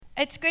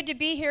It's good to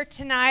be here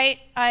tonight.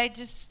 I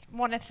just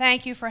want to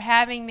thank you for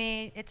having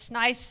me. It's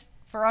nice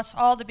for us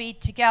all to be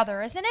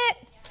together, isn't it?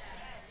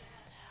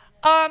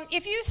 Yes.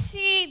 If you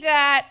see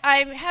that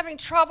I'm having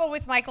trouble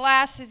with my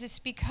glasses, it's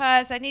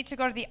because I need to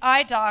go to the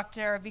eye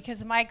doctor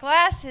because my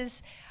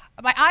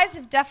eyes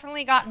have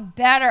definitely gotten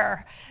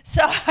better.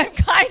 So I'm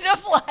kind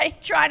of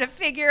like trying to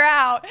figure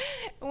out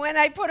when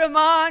I put them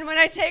on, when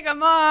I take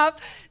them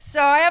off.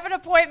 So I have an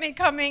appointment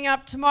coming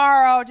up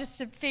tomorrow just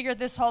to figure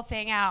this whole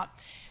thing out.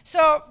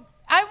 So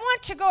I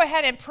want to go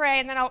ahead and pray,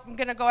 and then I'm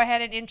going to go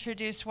ahead and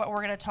introduce what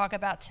we're going to talk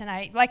about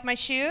tonight. Like my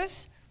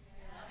shoes?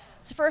 Yeah.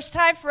 It's the first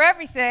time for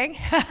everything.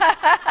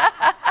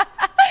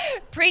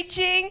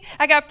 Preaching.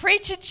 I got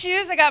preaching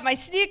shoes. I got my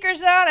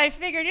sneakers on. I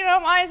figured,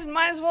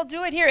 might as well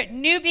do it here at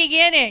New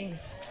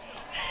Beginnings,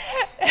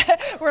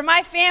 where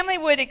my family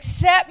would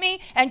accept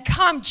me and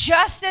come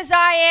just as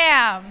I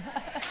am.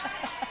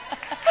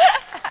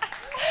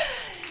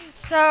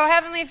 So,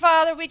 Heavenly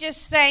Father, we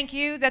just thank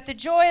you that the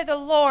joy of the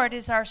Lord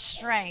is our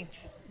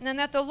strength, and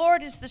that the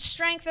Lord is the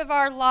strength of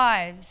our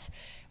lives.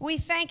 We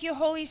thank you,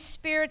 Holy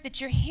Spirit,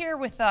 that you're here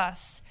with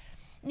us.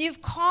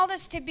 You've called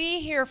us to be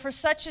here for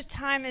such a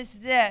time as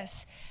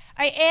this.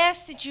 I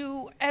ask that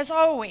you, as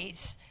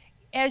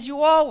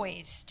you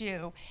always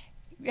do,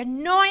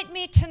 anoint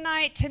me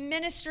tonight to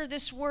minister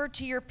this word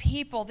to your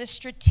people, this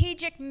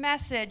strategic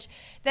message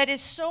that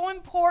is so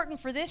important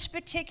for this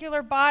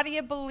particular body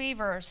of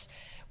believers.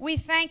 We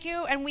thank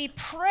you and we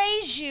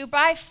praise you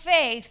by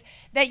faith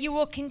that you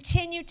will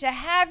continue to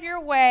have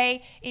your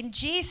way. In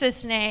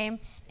Jesus' name,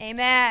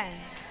 amen.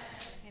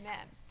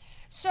 Amen.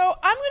 So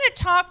I'm going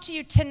to talk to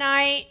you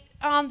tonight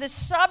on the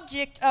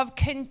subject of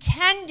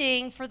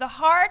contending for the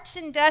hearts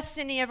and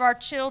destiny of our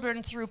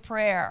children through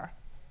prayer.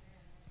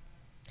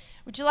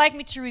 Would you like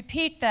me to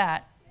repeat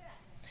that?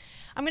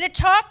 I'm going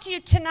to talk to you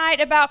tonight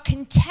about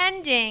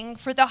contending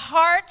for the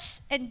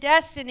hearts and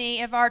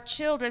destiny of our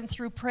children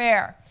through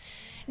prayer.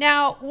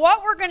 Now,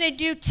 what we're going to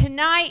do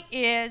tonight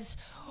is,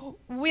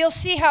 we'll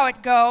see how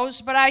it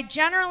goes, but I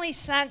generally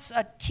sense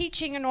a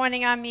teaching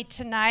anointing on me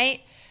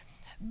tonight.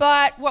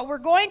 But what we're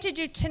going to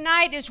do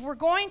tonight is we're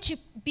going to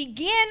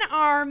begin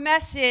our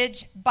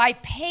message by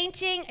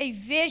painting a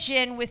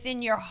vision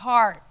within your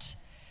heart.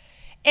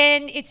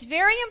 And it's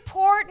very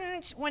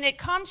important when it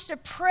comes to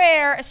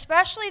prayer,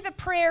 especially the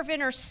prayer of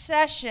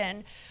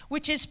intercession,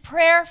 which is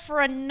prayer for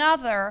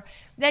another,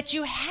 that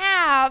you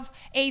have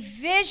a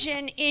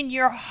vision in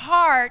your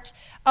heart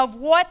of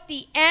what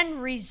the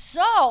end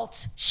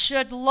result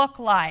should look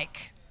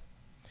like.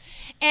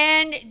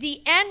 And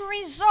the end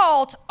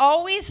result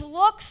always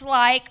looks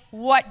like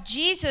what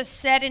Jesus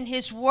said in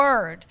his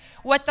word,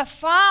 what the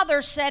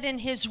Father said in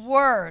his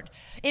word.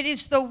 It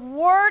is the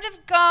Word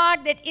of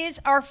God that is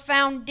our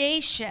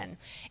foundation.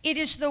 It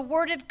is the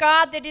Word of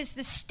God that is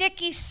the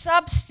sticky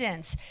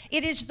substance.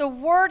 It is the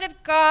Word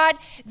of God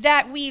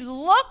that we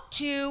look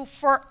to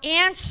for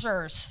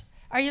answers.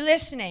 Are you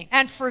listening?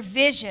 And for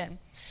vision.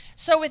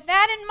 So with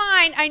that in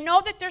mind, I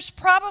know that there's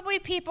probably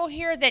people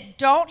here that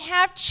don't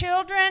have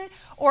children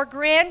or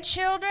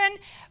grandchildren,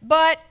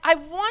 but I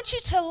want you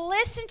to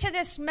listen to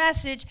this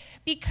message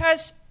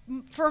because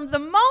for the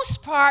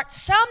most part,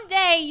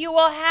 someday you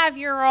will have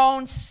your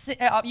own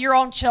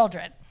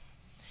children.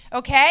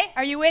 Okay?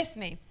 Are you with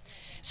me?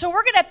 So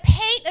we're going to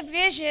paint a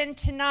vision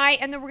tonight,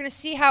 and then we're going to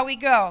see how we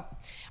go.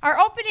 Our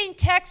opening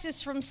text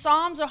is from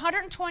Psalms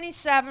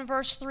 127,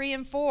 verse 3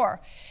 and 4.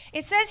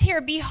 It says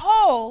here,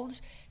 "Behold,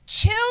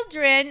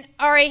 children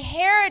are a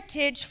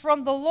heritage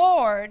from the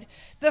Lord.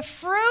 The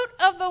fruit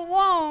of the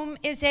womb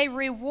is a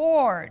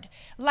reward.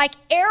 Like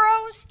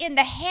arrows in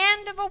the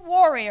hand of a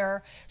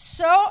warrior,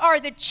 so are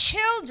the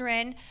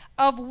children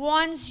of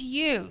one's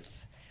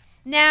youth."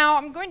 Now,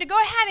 I'm going to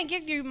go ahead and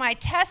give you my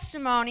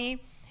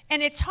testimony,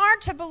 and it's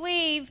hard to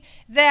believe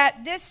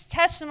that this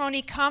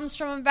testimony comes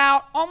from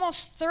about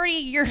almost 30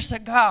 years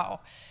ago.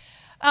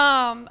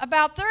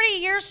 About 30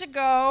 years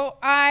ago,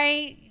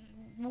 I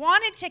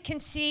wanted to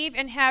conceive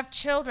and have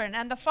children,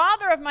 and the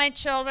father of my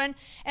children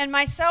and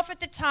myself at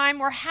the time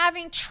were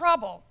having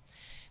trouble.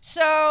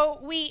 So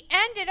we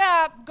ended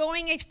up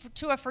going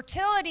to a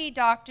fertility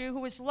doctor who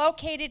was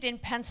located in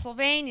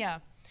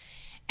Pennsylvania.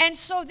 And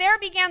so there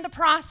began the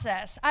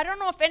process. I don't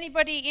know if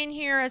anybody in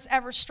here has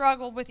ever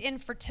struggled with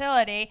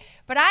infertility,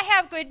 but I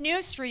have good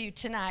news for you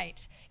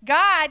tonight.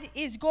 God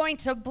is going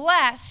to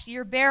bless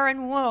your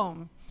barren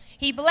womb.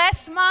 He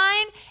blessed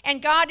mine,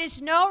 and God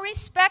is no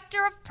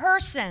respecter of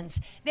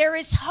persons. There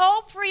is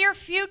hope for your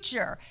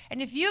future.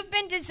 And if you've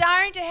been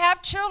desiring to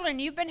have children,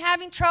 you've been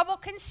having trouble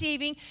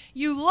conceiving,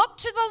 you look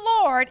to the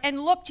Lord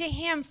and look to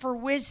him for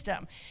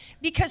wisdom.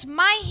 Because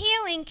my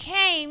healing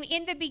came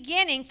in the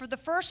beginning for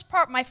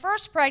my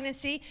first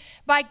pregnancy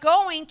by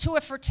going to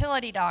a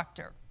fertility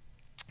doctor.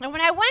 And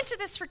when I went to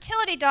this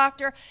fertility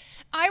doctor,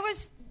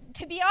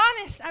 to be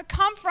honest, I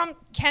come from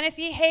Kenneth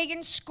E.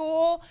 Hagin's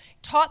school,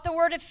 taught the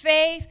word of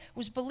faith,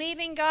 was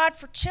believing God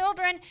for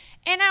children,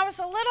 and I was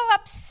a little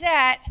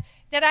upset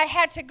that I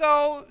had to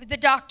go the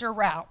doctor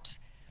route.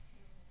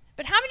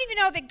 But how many of you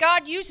know that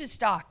God uses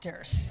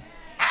doctors?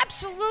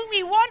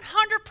 Absolutely,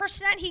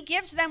 100% he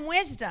gives them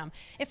wisdom.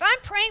 If I'm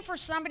praying for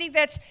somebody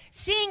that's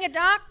seeing a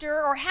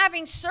doctor or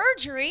having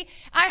surgery,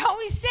 I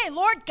always say,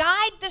 Lord,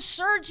 guide the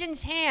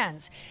surgeon's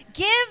hands.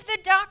 Give the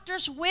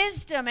doctors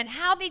wisdom and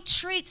how they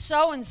treat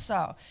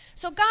so-and-so.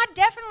 So God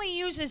definitely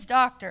uses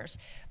doctors.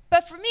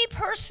 But for me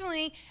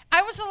personally,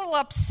 I was a little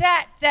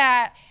upset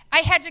that I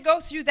had to go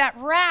through that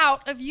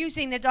route of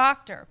using the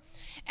doctor.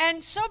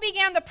 And so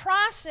began the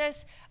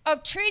process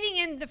of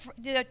treating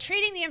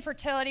the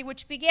infertility,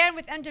 which began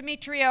with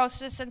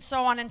endometriosis and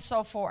so on and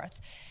so forth.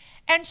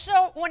 And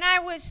so when I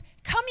was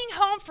coming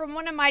home from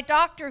one of my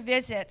doctor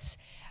visits,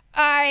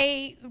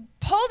 I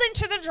pulled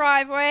into the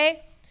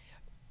driveway,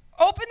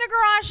 opened the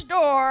garage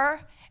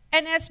door,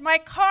 and as my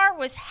car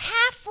was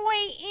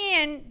halfway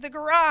in the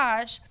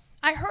garage,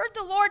 I heard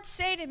the Lord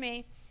say to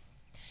me,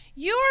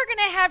 "You are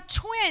going to have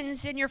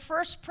twins in your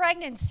first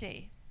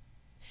pregnancy.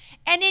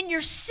 And in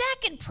your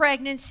second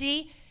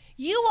pregnancy,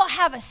 you will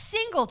have a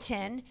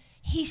singleton,"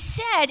 he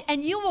said,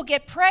 "and you will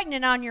get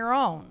pregnant on your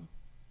own."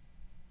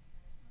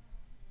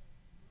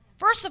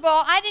 First of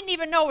all, I didn't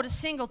even know what a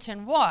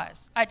singleton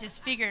was. I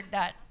just figured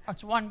that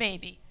it's one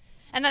baby.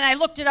 And then I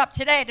looked it up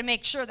today to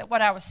make sure that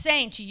what I was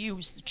saying to you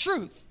was the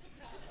truth.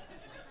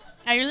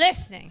 Are you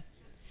listening?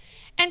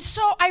 And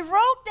so I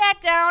wrote that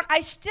down.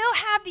 I still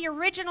have the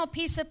original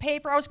piece of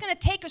paper. I was going to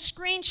take a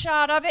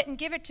screenshot of it and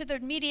give it to the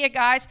media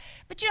guys,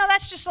 but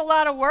that's just a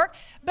lot of work.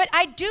 But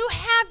I do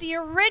have the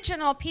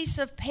original piece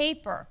of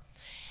paper.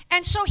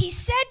 And so he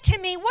said to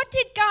me, what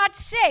did God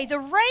say? The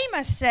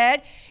Rhema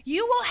said,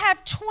 you will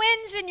have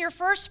twins in your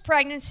first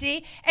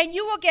pregnancy, and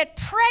you will get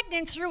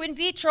pregnant through in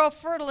vitro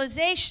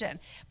fertilization.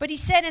 But he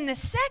said in the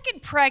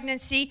second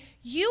pregnancy,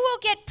 you will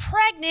get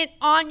pregnant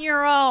on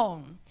your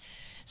own.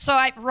 So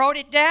I wrote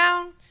it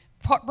down,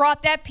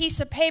 brought that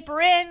piece of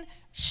paper in,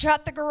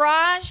 shut the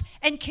garage,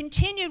 and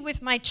continued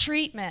with my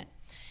treatment.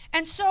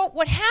 And so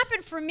what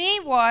happened for me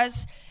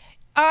was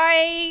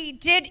I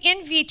did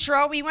in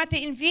vitro. We went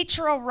the in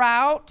vitro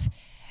route,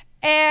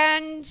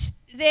 and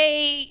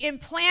they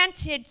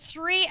implanted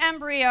 3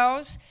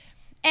 embryos,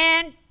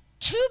 and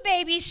 2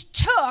 babies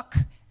took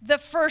the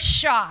first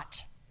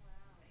shot.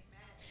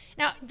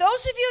 Now,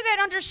 those of you that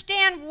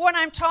understand what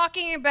I'm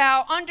talking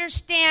about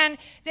understand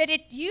that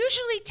it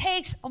usually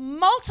takes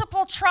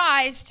multiple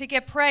tries to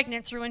get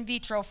pregnant through in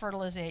vitro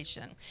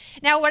fertilization.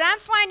 Now, what I'm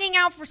finding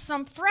out for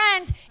some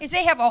friends is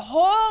they have a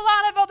whole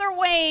lot of other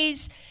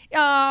ways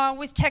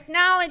with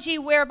technology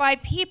whereby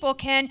people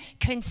can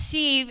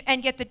conceive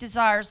and get the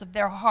desires of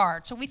their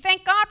heart. So we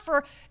thank God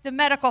for the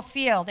medical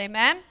field,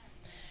 amen?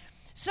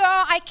 So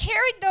I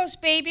carried those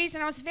babies,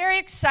 and I was very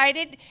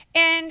excited.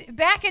 And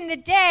back in the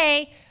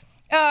day,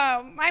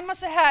 I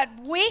must have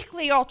had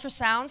weekly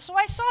ultrasounds, so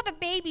I saw the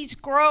babies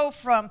grow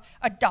from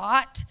a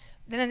dot,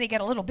 and then they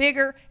get a little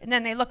bigger, and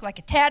then they look like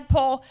a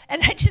tadpole,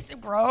 and I just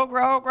grow.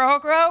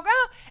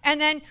 And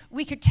then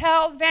we could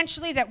tell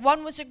eventually that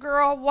one was a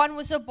girl, one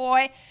was a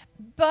boy.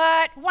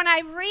 But when I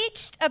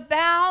reached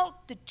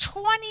about the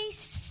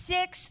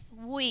 26th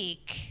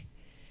week,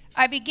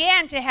 I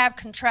began to have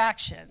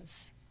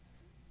contractions.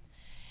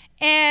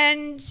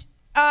 And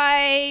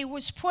I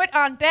was put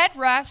on bed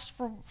rest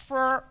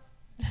for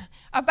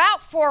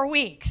about 4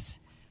 weeks.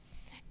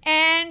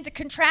 And the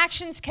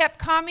contractions kept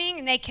coming,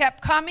 and they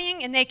kept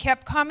coming, and they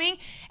kept coming.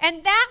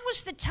 And that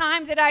was the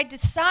time that I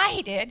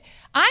decided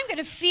I'm going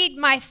to feed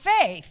my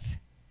faith.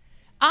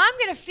 I'm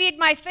going to feed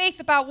my faith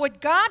about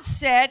what God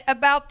said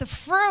about the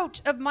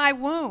fruit of my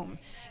womb.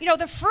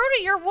 The fruit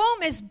of your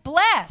womb is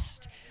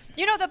blessed.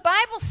 The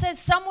Bible says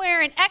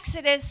somewhere in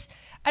Exodus,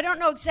 I don't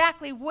know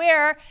exactly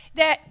where,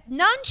 that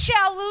none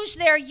shall lose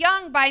their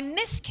young by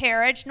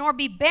miscarriage, nor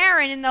be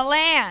barren in the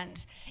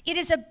land. It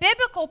is a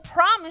biblical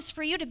promise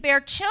for you to bear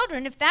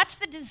children if that's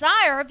the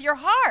desire of your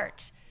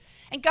heart.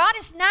 And God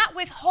is not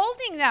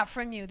withholding that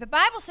from you. The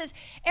Bible says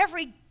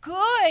every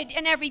good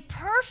and every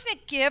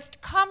perfect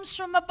gift comes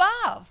from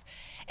above.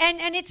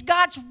 And it's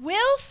God's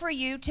will for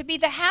you to be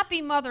the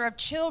happy mother of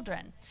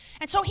children.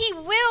 And so he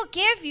will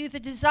give you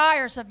the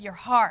desires of your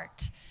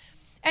heart.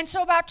 And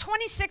so about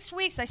 26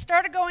 weeks, I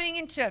started going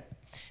into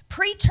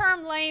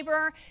preterm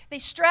labor. They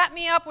strapped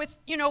me up with,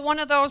 one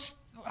of those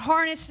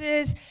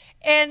harnesses.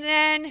 And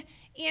then,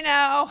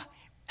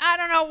 I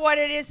don't know what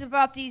it is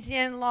about these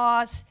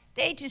in-laws.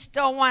 They just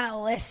don't want to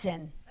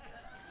listen.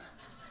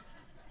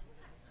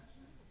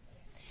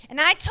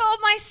 And I told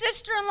my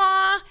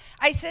sister-in-law,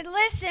 I said,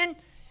 listen,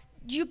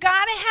 you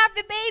got to have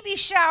the baby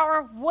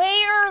shower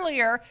way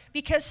earlier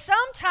because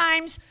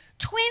sometimes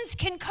twins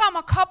can come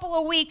a couple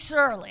of weeks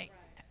early.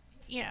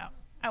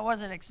 I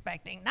wasn't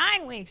expecting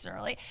 9 weeks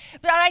early,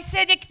 but I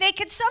said they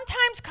could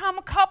sometimes come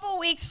a couple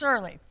weeks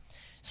early.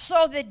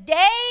 So the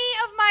day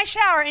of my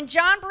shower, and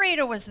John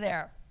Burrito was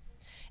there.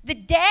 The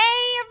day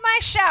of my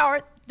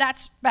shower,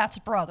 that's Beth's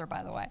brother,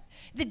 by the way.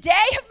 The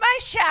day of my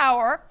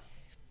shower,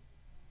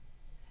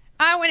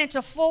 I went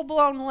into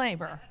full-blown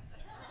labor.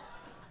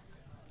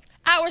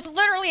 I was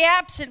literally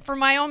absent from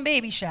my own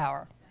baby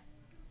shower.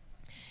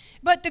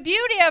 But the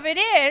beauty of it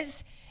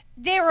is,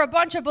 they were a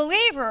bunch of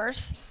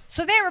believers,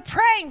 so they were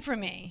praying for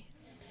me.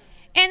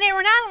 And they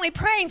were not only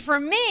praying for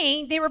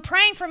me, they were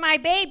praying for my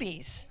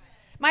babies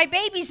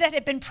that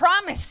had been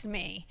promised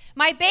me,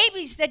 my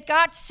babies that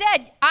God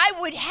said I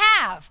would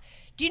have.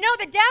 Do you know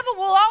the devil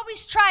will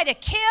always try to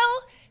kill,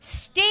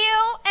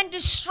 steal, and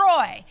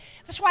destroy?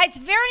 That's why it's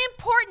very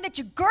important that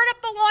you gird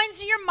up the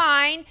loins of your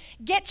mind,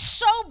 get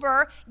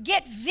sober,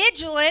 get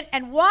vigilant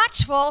and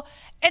watchful,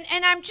 and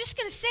I'm just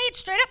going to say it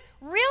straight up,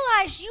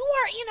 realize you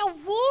are in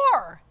a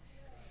war.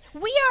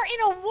 We are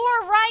in a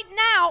war right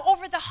now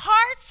over the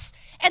hearts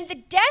and the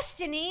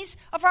destinies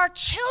of our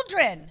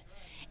children.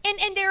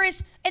 And there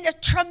is a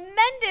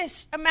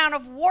tremendous amount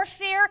of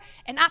warfare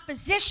and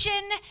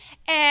opposition,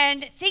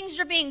 and things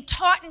are being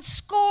taught in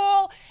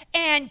school,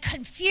 and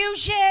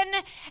confusion,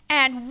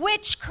 and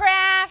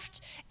witchcraft,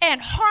 and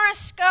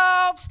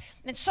horoscopes,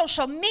 and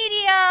social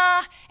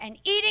media, and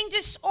eating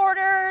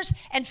disorders,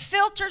 and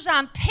filters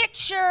on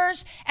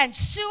pictures, and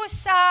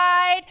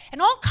suicide,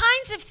 and all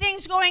kinds of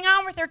things going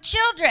on with our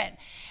children.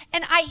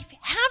 And I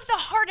have the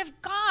heart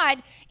of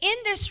God in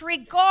this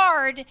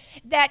regard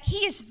that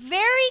he is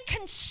very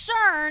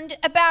concerned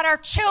about our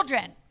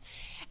children.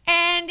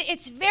 And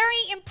it's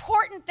very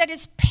important that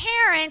as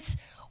parents,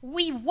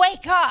 we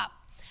wake up.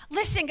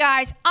 Listen,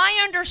 guys, I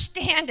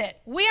understand it.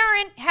 We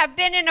have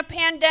been in a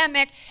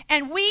pandemic,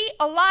 and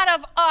a lot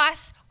of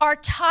us are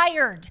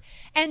tired.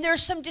 And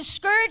there's some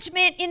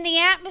discouragement in the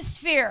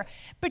atmosphere.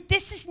 But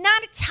this is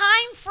not a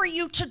time for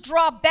you to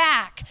draw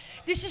back.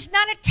 This is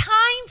not a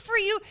time for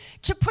you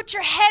to put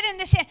your head in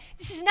the sand.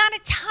 This is not a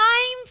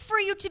time for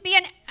you to be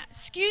an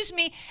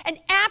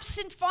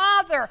absent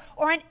father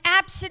or an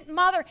absent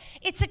mother.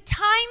 It's a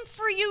time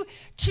for you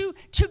to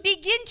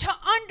begin to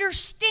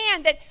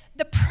understand that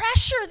the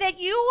pressure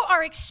that you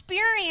are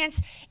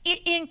experiencing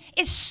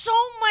is so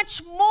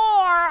much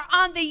more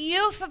on the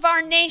youth of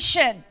our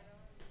nation.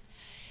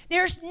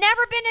 There's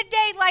never been a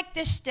day like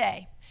this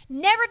day,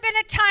 never been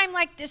a time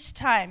like this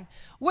time,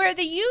 where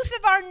the youth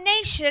of our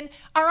nation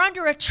are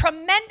under a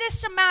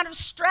tremendous amount of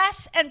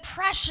stress and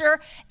pressure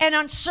and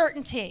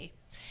uncertainty.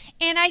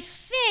 And I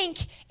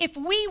think if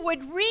we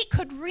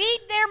could read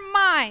their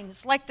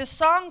minds, like the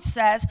song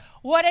says,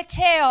 what a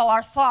tale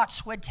our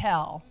thoughts would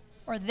tell,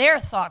 or their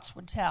thoughts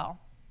would tell.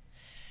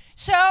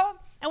 So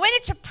I went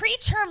into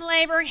preterm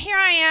labor, and here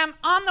I am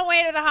on the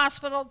way to the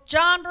hospital,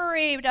 John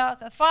Burrito,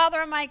 the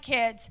father of my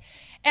kids,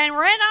 and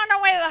we're on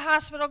our way to the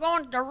hospital,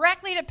 going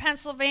directly to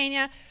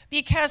Pennsylvania,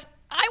 because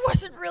I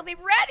wasn't really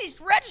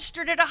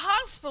registered at a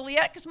hospital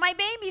yet, because my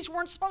babies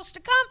weren't supposed to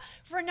come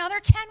for another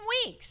 10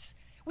 weeks.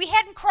 We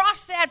hadn't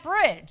crossed that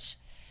bridge.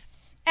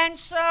 And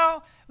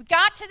so we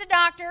got to the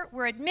doctor,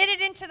 we're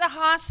admitted into the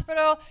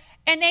hospital,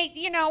 and they,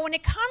 when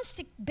it comes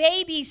to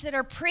babies that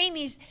are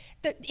preemies,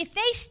 if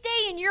they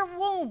stay in your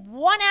womb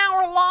 1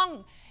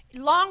 hour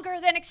longer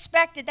than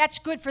expected, that's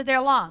good for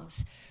their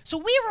lungs. So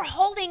we were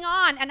holding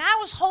on, and I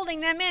was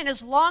holding them in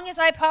as long as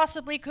I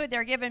possibly could.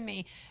 They're giving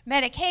me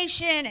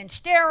medication and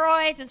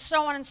steroids and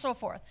so on and so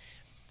forth.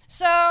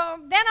 So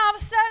then all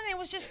of a sudden, it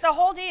was just the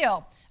whole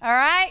deal. All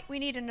right, we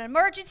need an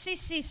emergency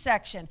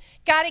C-section.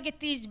 Got to get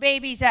these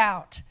babies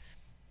out.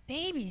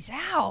 Babies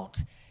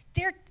out?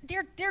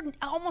 They're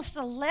almost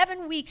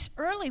 11 weeks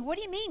early. What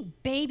do you mean,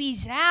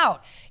 babies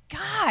out?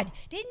 God,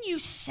 didn't you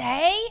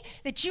say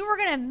that you were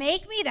going to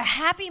make me the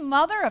happy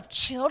mother of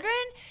children?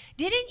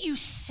 Didn't you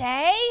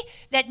say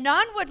that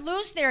none would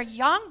lose their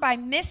young by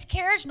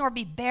miscarriage nor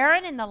be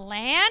barren in the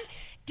land?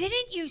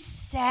 Didn't you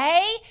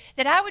say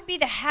that I would be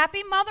the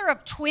happy mother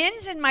of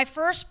twins in my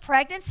first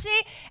pregnancy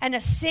and a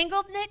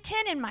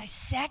singleton in my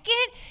second?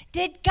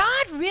 Did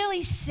God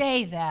really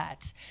say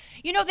that?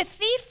 The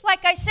thief,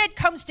 like I said,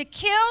 comes to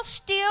kill,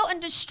 steal,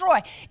 and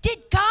destroy.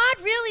 Did God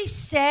really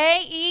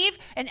say, Eve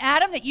and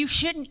Adam, that you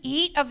shouldn't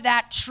eat of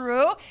that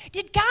tree?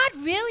 Did God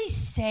really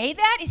say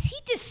that? Is he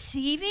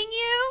deceiving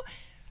you?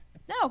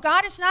 No,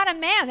 God is not a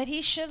man that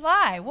he should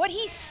lie. What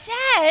he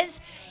says,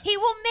 he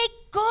will make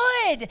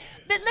good.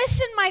 But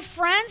listen, my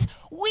friends,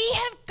 we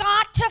have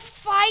got to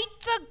fight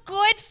the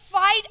good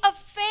fight of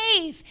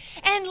faith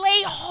and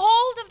lay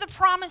hold of the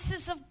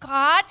promises of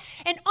God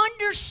and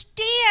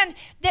understand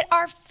that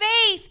our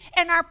faith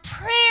and our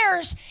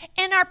prayers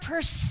and our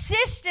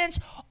persistence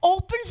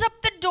opens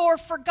up the door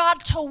for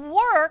God to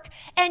work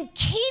and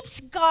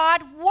keeps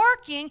God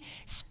working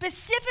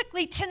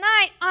specifically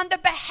tonight on the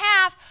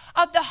behalf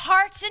of the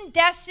hearts and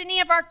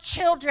destiny of our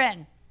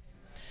children.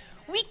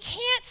 We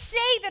can't say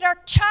that our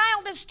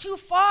child is too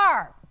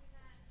far,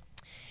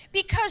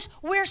 because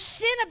where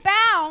sin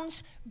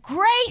abounds,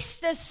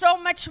 grace does so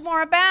much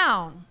more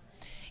abound.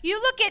 You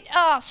look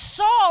at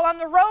Saul on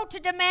the road to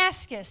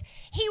Damascus.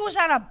 He was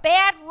on a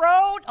bad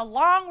road, a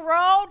long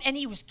road, and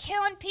he was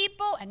killing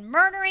people and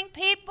murdering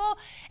people,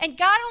 and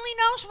God only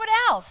knows what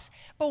else.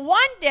 But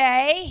one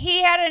day,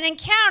 he had an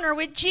encounter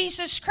with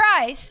Jesus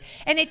Christ,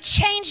 and it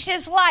changed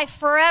his life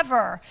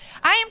forever.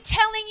 I am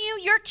telling you,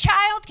 your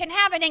child can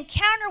have an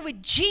encounter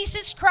with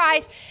Jesus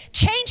Christ,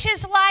 change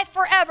his life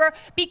forever,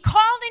 be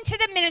called into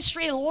the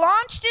ministry,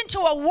 launched into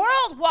a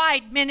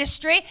worldwide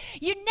ministry.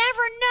 You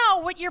never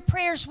know what your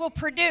prayers will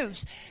produce.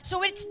 news.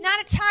 So it's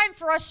not a time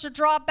for us to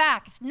draw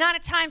back. It's not a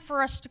time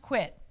for us to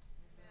quit.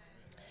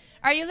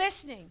 Are you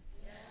listening?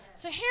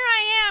 So here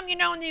I am,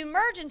 in the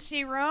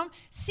emergency room,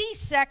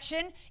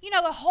 C-section,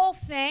 the whole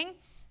thing.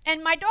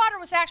 And my daughter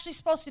was actually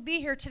supposed to be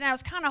here today. I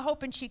was kind of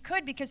hoping she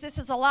could because this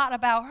is a lot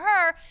about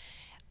her.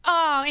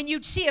 And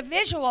you'd see a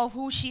visual of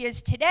who she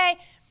is today.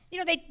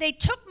 They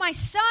took my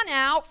son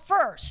out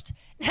first.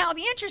 Now,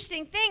 the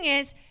interesting thing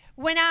is,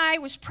 when I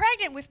was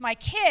pregnant with my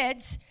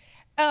kids,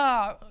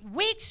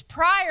 weeks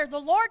prior, the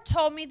Lord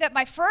told me that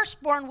my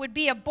firstborn would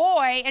be a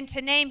boy and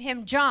to name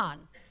him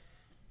John.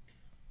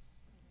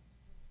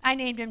 I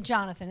named him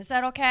Jonathan. Is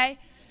that okay?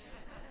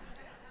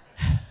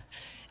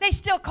 They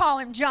still call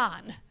him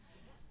John.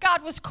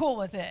 God was cool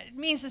with it. It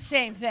means the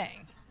same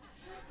thing.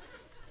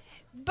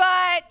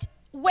 But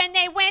when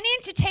they went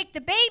in to take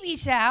the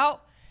babies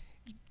out,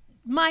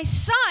 my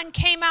son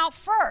came out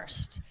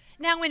first.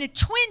 Now, in a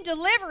twin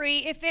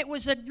delivery, if it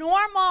was a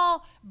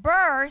normal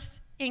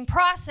birthing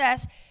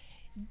process,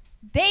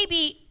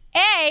 baby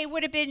A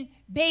would have been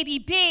baby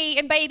B,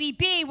 and baby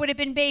B would have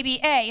been baby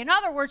A. In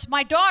other words,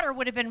 my daughter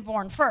would have been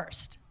born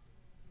first.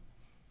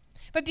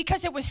 But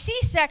because it was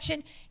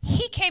C-section,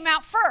 he came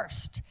out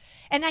first.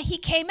 And he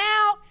came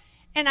out,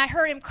 and I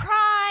heard him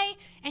cry,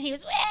 and he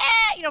was,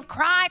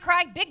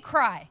 cry, big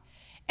cry.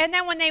 And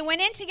then when they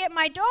went in to get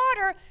my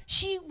daughter,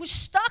 she was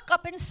stuck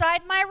up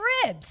inside my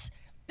ribs,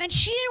 and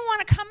she didn't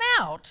want to come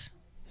out.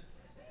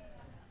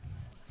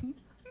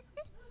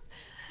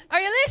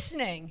 Are you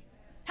listening?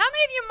 How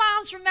many of you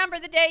moms remember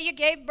the day you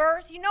gave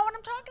birth? You know what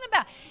I'm talking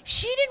about.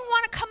 She didn't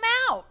want to come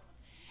out.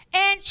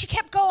 And she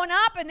kept going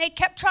up, and they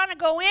kept trying to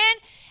go in.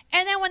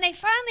 And then when they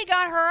finally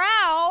got her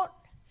out,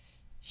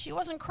 she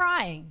wasn't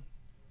crying.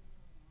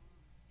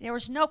 There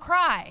was no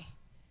cry.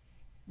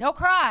 No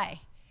cry.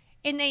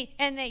 And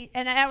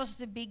that was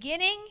the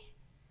beginning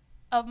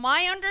of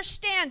my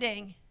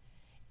understanding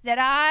that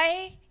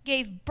I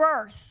gave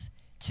birth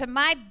to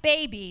my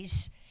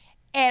babies.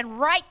 And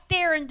right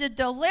there in the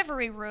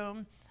delivery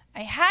room,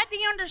 I had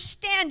the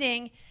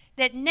understanding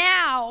that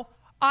now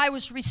I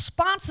was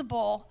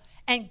responsible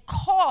and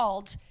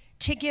called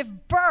to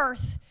give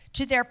birth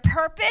to their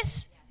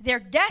purpose, their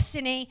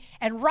destiny,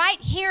 and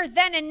right here,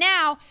 then and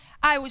now,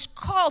 I was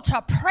called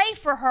to pray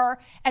for her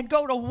and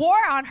go to war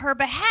on her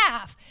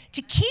behalf,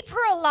 to keep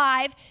her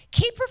alive,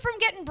 keep her from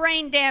getting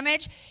brain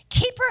damage,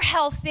 keep her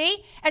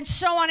healthy, and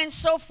so on and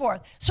so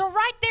forth. So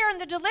right there in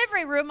the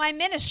delivery room, my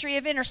ministry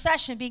of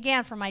intercession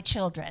began for my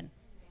children.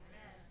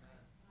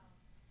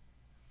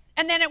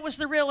 And then it was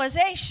the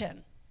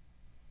realization.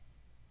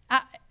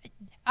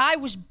 I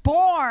was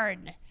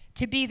born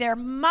to be their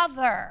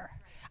mother.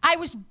 I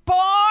was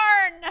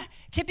born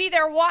to be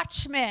their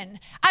watchman.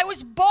 I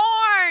was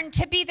born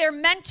to be their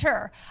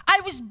mentor.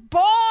 I was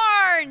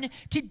born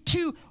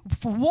to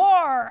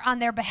war on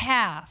their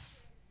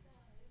behalf.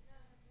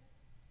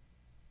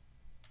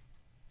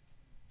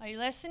 Are you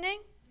listening?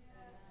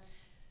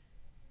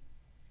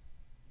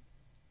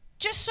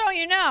 Just so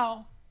you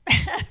know,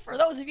 for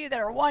those of you that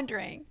are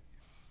wondering,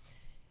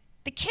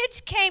 the kids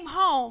came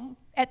home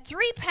at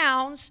 3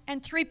 pounds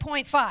and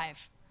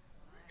 3.5.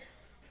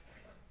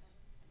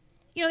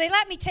 They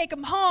let me take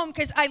them home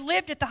because I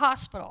lived at the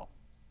hospital.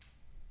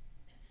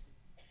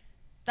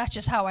 That's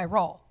just how I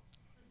roll.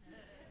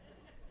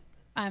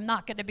 I'm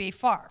not going to be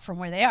far from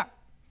where they are.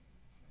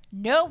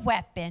 No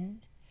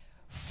weapon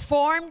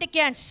formed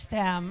against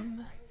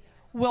them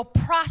will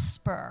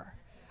prosper.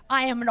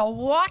 I am going to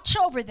watch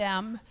over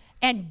them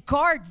and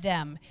guard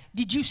them.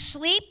 Did you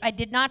sleep? I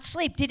did not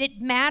sleep. Did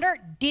it matter?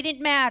 Didn't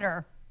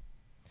matter.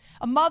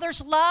 A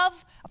mother's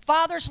love, a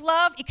father's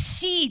love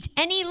exceeds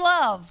any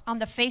love on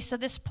the face of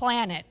this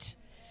planet.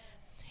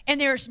 And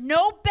there's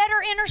no better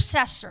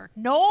intercessor,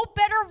 no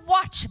better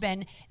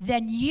watchman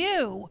than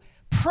you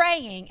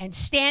praying and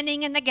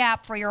standing in the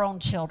gap for your own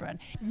children.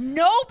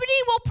 Nobody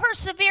will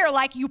persevere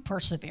like you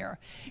persevere.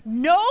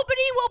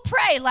 Nobody will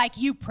pray like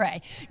you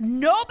pray.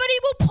 Nobody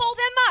will pull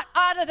them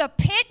out of the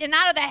pit and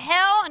out of the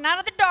hell and out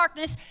of the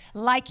darkness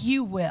like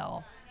you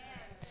will.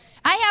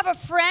 I have a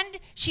friend,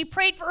 she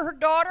prayed for her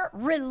daughter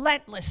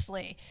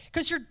relentlessly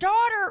because her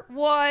daughter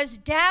was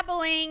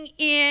dabbling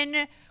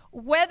in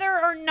whether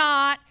or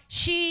not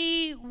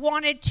she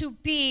wanted to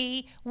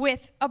be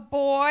with a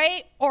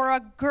boy or a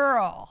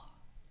girl.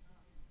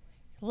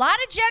 A lot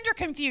of gender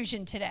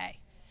confusion today.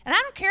 And I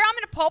don't care, I'm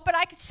in a pulpit,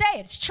 I could say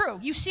it. It's true.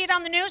 You see it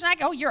on the news, and I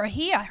go, oh, you're a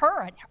he, a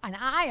her, an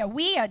I, a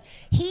we, a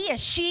he, a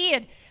she,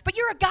 but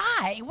you're a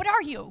guy. What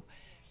are you?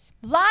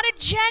 A lot of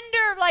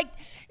gender,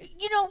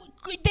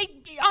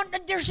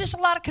 there's just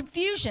a lot of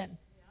confusion.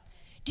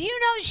 Do you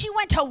know that she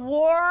went to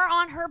war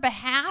on her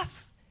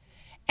behalf?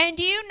 And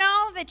do you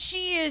know that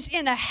she is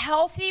in a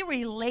healthy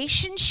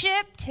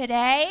relationship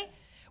today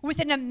with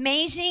an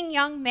amazing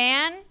young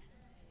man?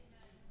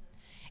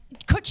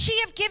 Could she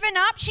have given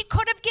up? She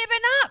could have given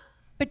up.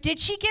 But did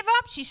she give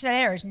up? She said,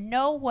 there is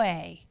no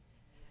way.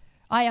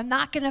 I am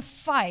not going to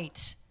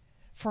fight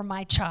for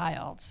my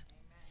child.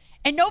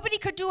 And nobody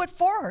could do it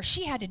for her.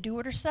 She had to do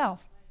it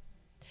herself.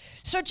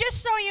 So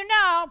just so you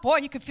know, boy,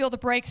 you could feel the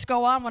brakes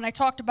go on when I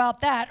talked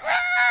about that.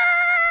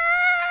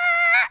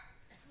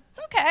 It's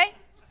okay.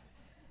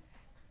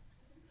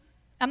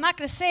 I'm not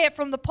going to say it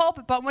from the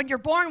pulpit, but when you're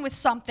born with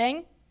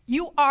something,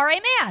 you are a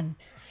man.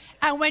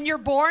 And when you're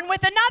born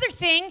with another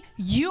thing,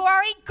 you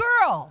are a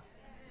girl.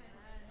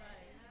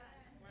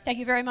 Thank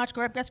you very much,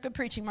 Gordon. That's good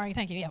preaching, Margie.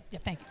 Thank you. Yeah,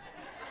 thank you.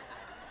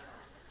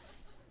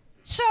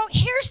 So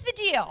here's the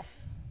deal.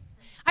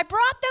 I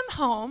brought them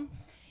home.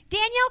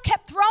 Danielle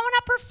kept throwing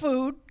up her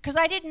food because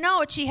I didn't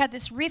know it. She had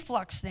this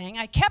reflux thing.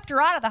 I kept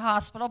her out of the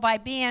hospital by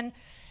being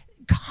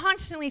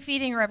constantly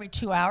feeding her every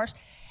 2 hours.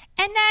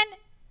 And then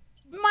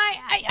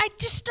I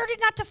just started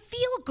not to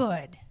feel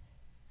good.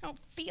 I don't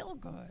feel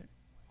good.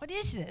 What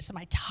is this? Am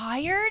I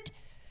tired?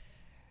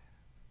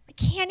 I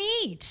can't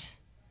eat.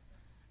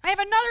 I have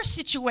another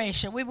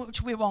situation,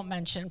 which we won't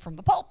mention from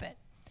the pulpit.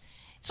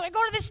 So I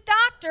go to this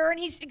doctor, and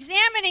he's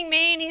examining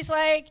me, and he's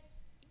like,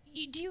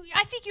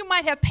 I think you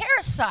might have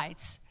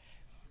parasites.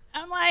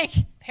 I'm like,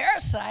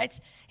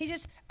 parasites? He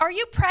says, are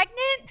you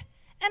pregnant?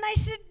 And I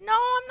said, no,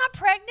 I'm not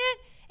pregnant.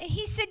 And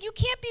he said, you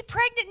can't be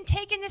pregnant and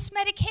taking this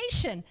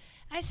medication.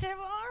 I said,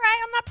 well, all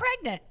right, I'm not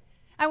pregnant.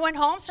 I went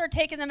home, started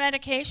taking the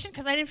medication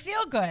because I didn't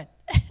feel good.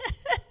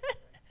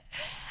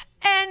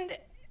 And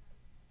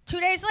 2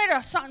 days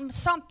later,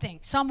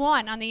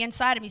 someone on the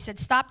inside of me said,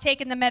 stop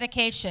taking the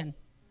medication.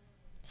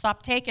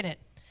 Stop taking it.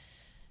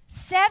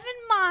 7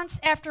 months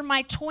after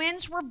my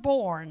twins were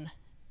born,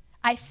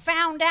 I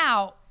found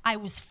out I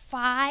was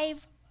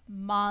 5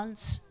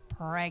 months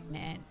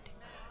pregnant.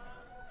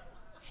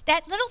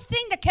 That little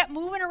thing that kept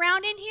moving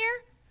around in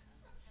here,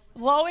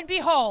 lo and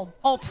behold,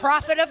 old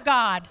prophet of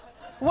God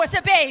was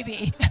a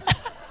baby.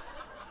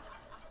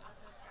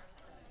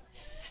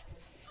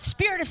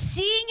 Spirit of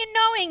seeing and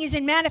knowing is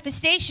in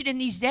manifestation in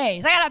these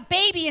days. I got a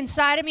baby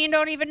inside of me and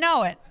don't even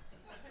know it.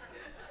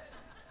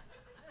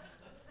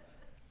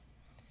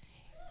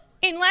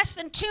 In less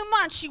than 2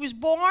 months, she was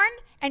born,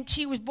 and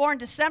she was born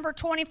December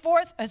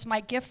 24th as my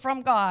gift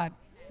from God.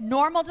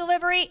 Normal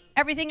delivery,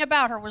 everything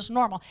about her was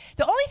normal.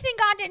 The only thing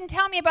God didn't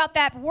tell me about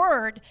that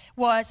word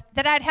was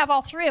that I'd have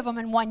all 3 of them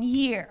in 1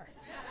 year.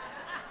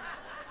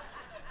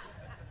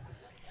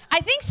 I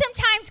think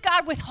sometimes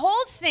God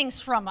withholds things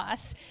from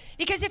us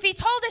because if he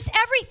told us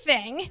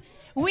everything,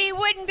 we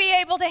wouldn't be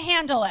able to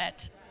handle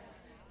it.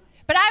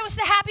 But I was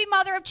the happy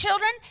mother of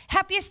children,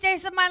 happiest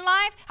days of my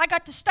life. I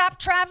got to stop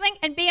traveling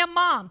and be a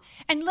mom.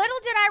 And little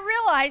did I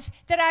realize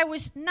that I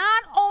was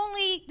not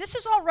only, this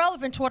is all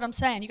relevant to what I'm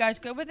saying. You guys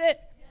good with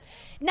it?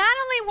 Not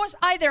only was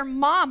I their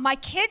mom, my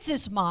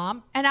kids'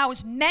 mom, and I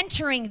was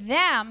mentoring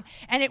them,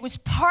 and it was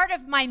part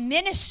of my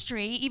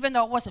ministry, even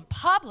though it wasn't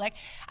public,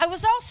 I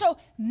was also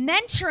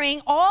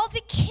mentoring all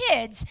the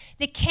kids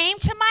that came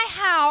to my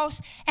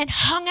house and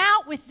hung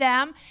out with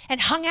them and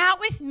hung out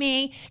with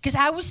me because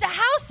I was the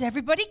house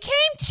everybody came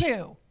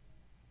to.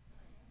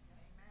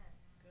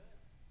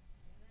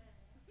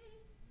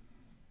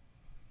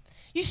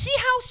 You see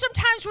how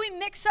sometimes we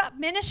mix up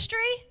ministry?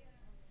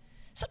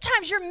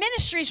 Sometimes your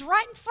ministry is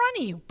right in front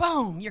of you.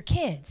 Boom, your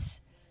kids.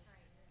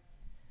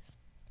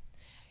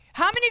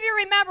 How many of you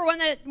remember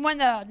when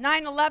the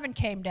 9/11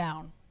 came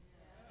down?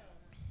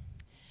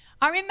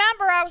 I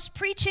remember I was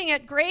preaching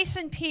at Grace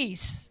and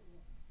Peace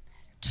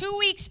 2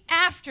 weeks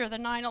after the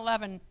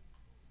 9/11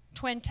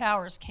 Twin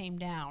Towers came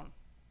down.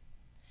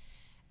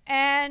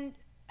 And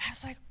I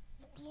was like,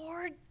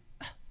 Lord,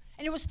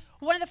 and it was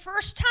one of the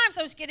first times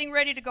I was getting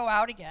ready to go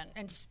out again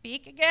and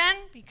speak again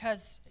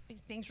because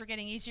things were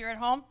getting easier at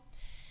home.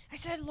 I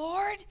said,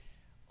 Lord,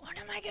 what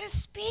am I going to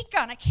speak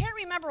on? I can't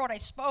remember what I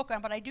spoke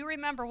on, but I do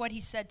remember what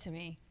he said to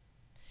me.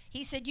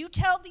 He said, you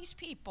tell these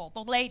people,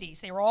 the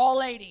ladies, they were all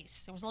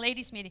ladies. It was a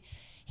ladies' meeting.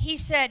 He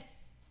said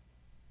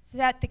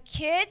that the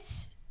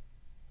kids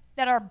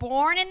that are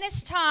born in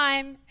this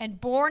time and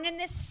born in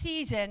this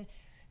season,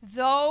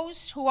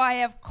 those who I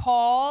have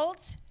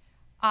called,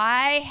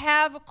 I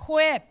have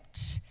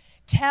equipped.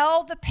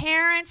 Tell the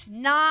parents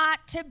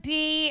not to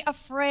be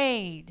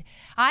afraid.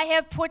 I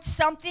have put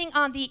something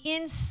on the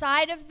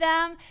inside of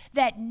them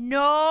that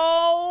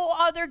no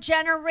other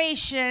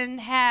generation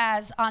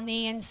has on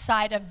the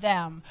inside of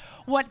them.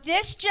 What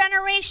this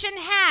generation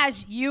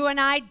has, you and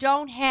I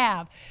don't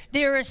have.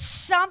 There is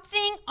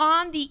something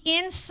on the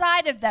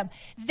inside of them.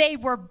 They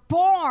were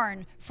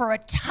born for a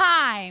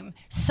time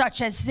such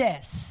as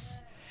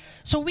this.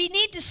 So we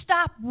need to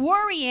stop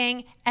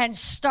worrying and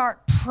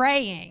start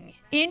praying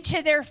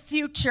into their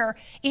future,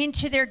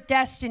 into their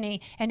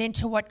destiny, and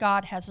into what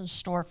God has in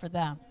store for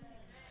them.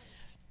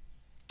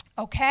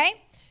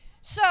 Okay?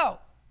 So,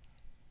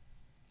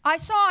 I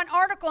saw an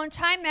article in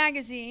Time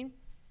magazine.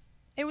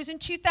 It was in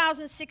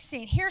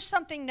 2016. Here's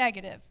something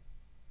negative,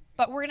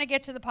 but we're going to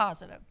get to the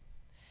positive.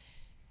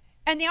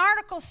 And the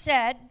article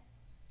said,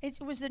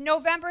 it was the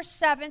November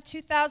 7th,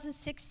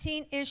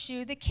 2016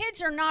 issue, "The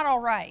Kids Are Not All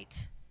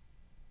Right."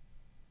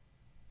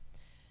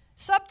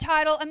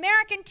 Subtitle,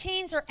 "American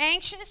teens are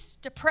anxious,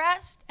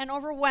 depressed, and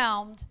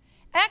overwhelmed.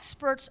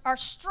 Experts are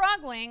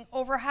struggling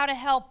over how to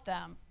help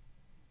them."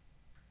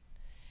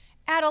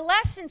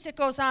 Adolescents, it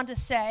goes on to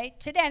say,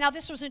 today, now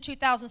this was in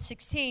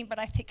 2016, but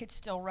I think it's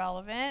still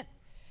relevant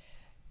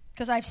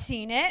because I've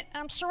seen it.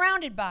 I'm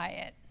surrounded by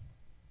it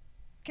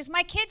because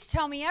my kids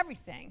tell me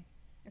everything,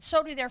 and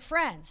so do their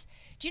friends.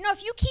 Do you know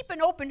if you keep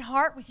an open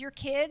heart with your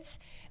kids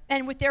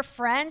and with their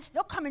friends,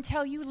 they'll come and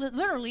tell you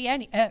literally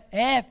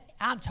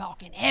I'm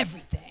talking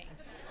everything.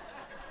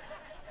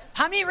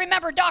 How many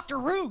remember Dr.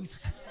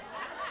 Ruth?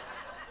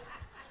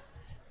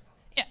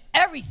 Yeah,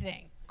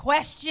 everything.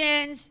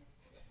 Questions.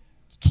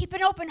 Keep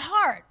an open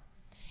heart.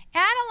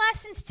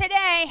 Adolescents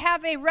today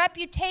have a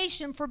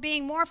reputation for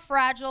being more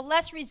fragile,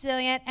 less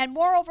resilient, and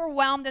more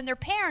overwhelmed than their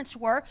parents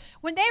were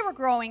when they were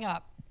growing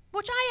up,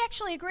 which I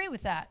actually agree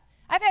with that.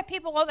 I've had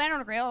people, they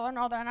don't agree. Oh,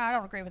 no, I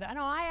don't agree with that.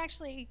 No, I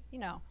actually,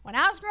 when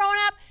I was growing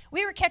up,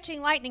 we were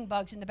catching lightning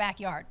bugs in the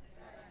backyard.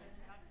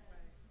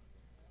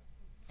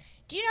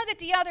 Do you know that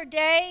the other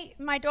day,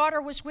 my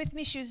daughter was with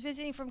me. She was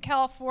visiting from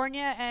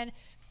California, and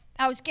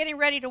I was getting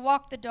ready to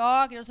walk the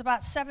dog. It was about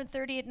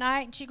 7:30 at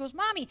night, and she goes,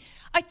 "Mommy,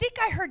 I think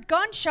I heard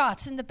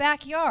gunshots in the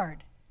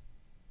backyard."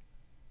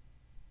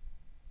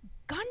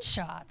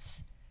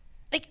 Gunshots?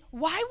 Like,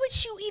 why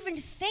would you even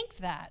think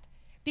that?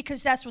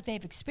 Because that's what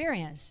they've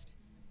experienced.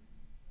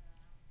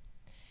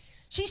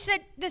 She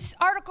said, this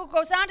article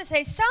goes on to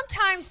say,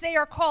 sometimes they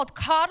are called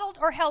coddled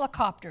or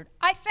helicoptered.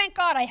 I thank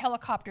God I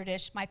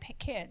helicoptered-ish my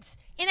kids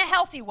in a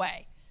healthy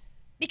way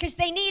because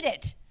they need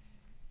it.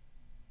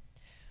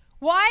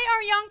 Why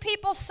are young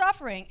people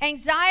suffering?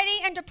 Anxiety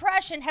and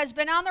depression has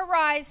been on the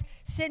rise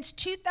since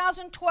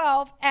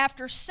 2012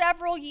 after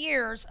several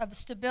years of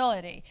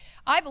stability.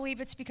 I believe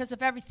it's because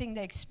of everything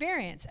they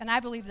experience, and I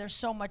believe there's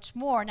so much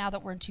more now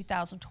that we're in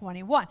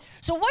 2021.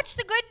 So what's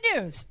the good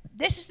news?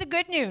 This is the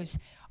good news.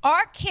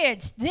 Our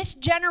kids, this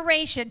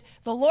generation,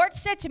 the Lord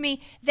said to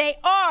me, they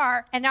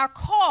are and are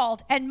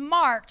called and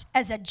marked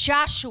as a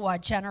Joshua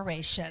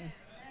generation.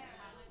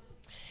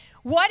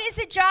 What is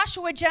a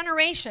Joshua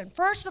generation?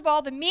 First of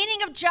all, the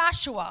meaning of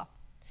Joshua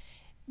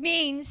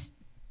means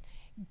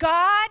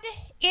God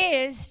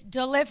is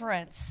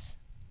deliverance.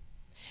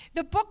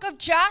 The book of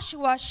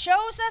Joshua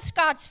shows us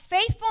God's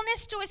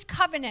faithfulness to his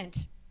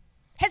covenant.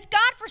 Has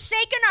God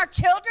forsaken our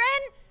children?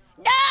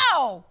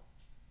 No.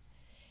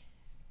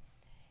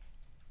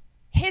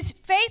 His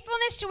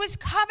faithfulness to his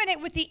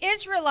covenant with the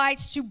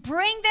Israelites to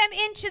bring them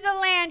into the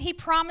land he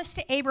promised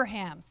to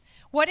Abraham.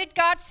 What did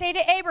God say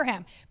to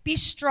Abraham? Be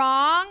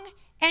strong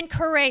and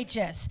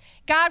courageous.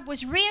 God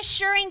was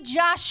reassuring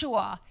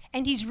Joshua,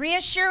 and he's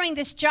reassuring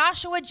this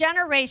Joshua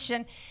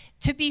generation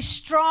to be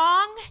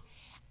strong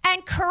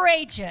and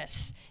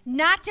courageous,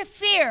 not to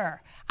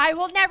fear. I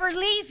will never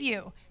leave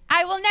you.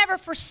 I will never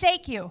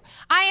forsake you.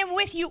 I am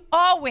with you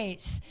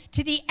always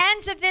to the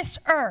ends of this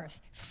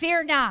earth.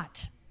 Fear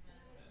not.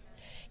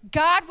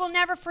 God will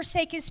never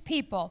forsake his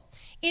people.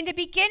 In the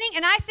beginning,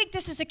 and I think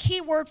this is a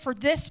key word for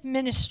this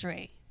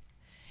ministry.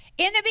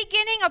 In the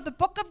beginning of the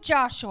book of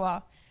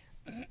Joshua,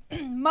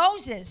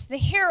 Moses, the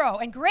hero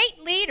and great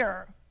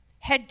leader,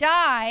 had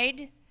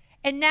died,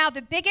 and now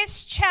the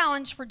biggest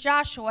challenge for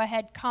Joshua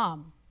had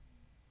come.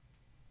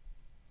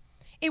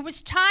 It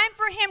was time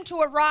for him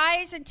to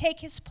arise and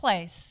take his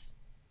place.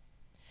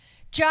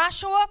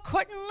 Joshua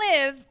couldn't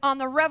live on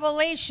the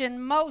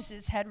revelation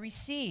Moses had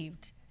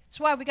received. That's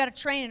why we got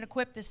to train and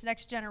equip this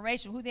next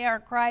generation, who they are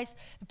in Christ,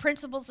 the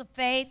principles of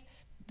faith,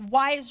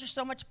 why is there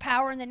so much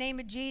power in the name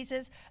of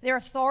Jesus, their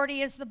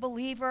authority as the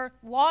believer,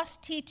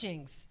 lost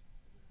teachings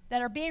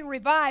that are being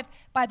revived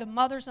by the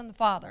mothers and the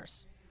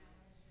fathers.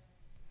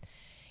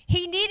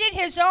 He needed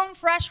his own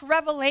fresh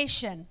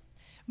revelation.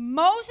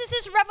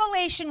 Moses'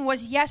 revelation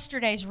was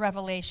yesterday's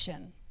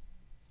revelation.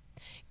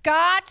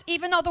 God's,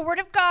 even though the word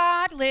of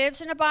God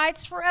lives and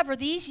abides forever,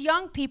 these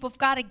young people have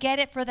got to get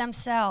it for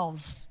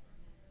themselves.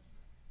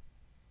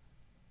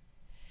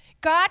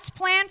 God's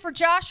plan for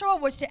Joshua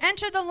was to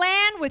enter the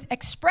land with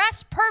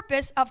express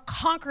purpose of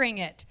conquering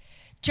it.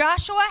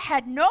 Joshua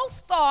had no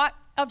thought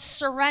of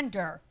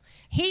surrender.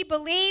 He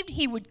believed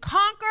he would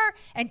conquer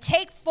and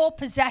take full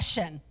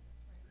possession.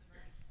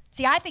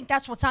 See, I think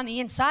that's what's on the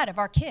inside of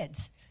our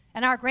kids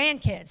and our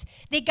grandkids.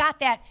 They got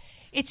that,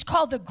 it's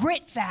called the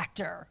grit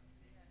factor.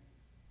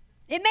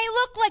 It may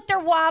look like they're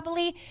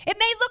wobbly. It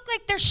may look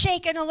like they're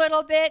shaking a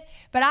little bit,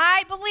 but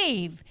I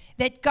believe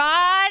that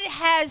God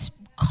has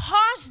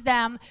caused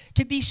them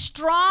to be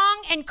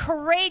strong and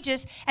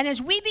courageous. And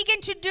as we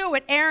begin to do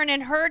what Aaron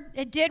and Hur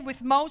did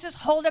with Moses,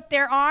 hold up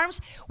their arms,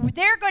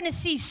 they're going to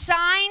see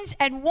signs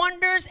and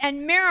wonders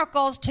and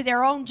miracles to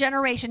their own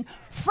generation,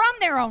 from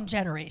their own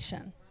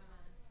generation.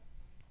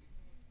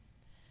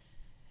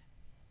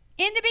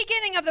 In the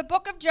beginning of the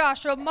book of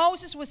Joshua,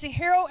 Moses was a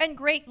hero and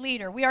great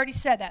leader. We already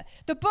said that.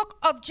 The book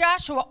of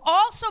Joshua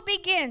also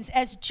begins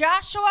as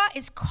Joshua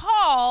is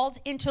called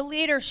into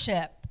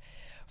leadership.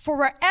 For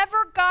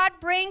wherever God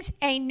brings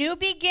a new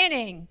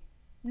beginning,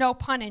 no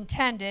pun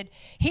intended,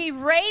 he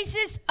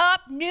raises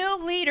up new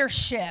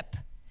leadership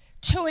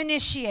to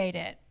initiate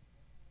it.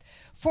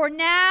 For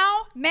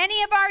now,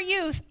 many of our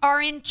youth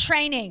are in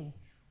training.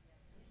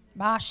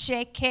 And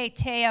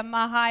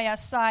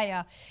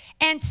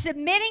and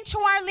submitting to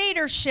our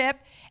leadership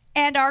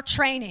and our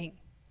training.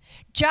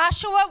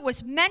 Joshua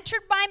was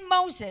mentored by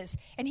Moses,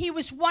 and he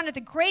was one of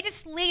the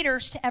greatest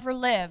leaders to ever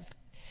live.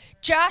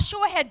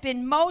 Joshua had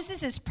been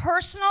Moses'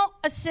 personal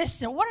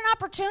assistant. What an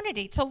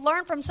opportunity to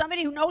learn from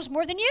somebody who knows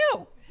more than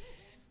you.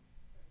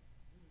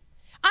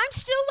 I'm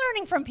still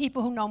learning from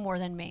people who know more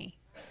than me.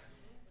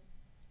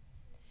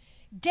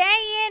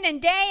 Day in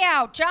and day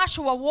out,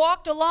 Joshua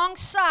walked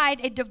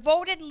alongside a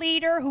devoted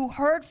leader who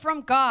heard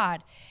from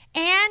God.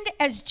 And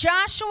as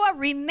Joshua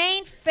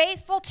remained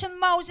faithful to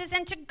Moses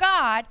and to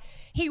God,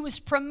 he was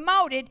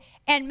promoted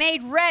and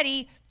made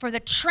ready for the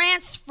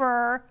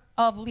transfer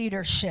of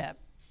leadership.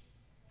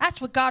 That's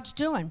what God's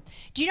doing.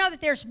 Do you know that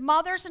there's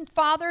mothers and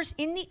fathers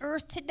in the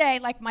earth today,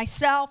 like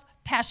myself,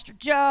 Pastor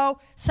Joe,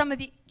 some of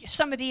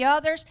the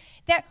others,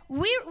 that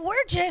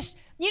we're just,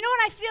 you know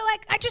what I feel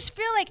like? I just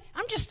feel like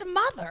I'm just a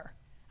mother.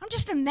 I'm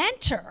just a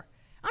mentor.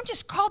 I'm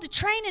just called to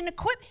train and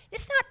equip.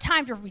 It's not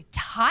time to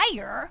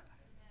retire.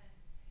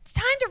 It's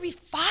time to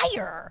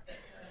refire.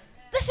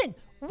 Listen,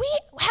 we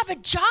have a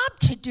job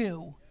to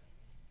do.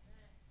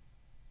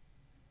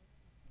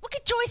 Look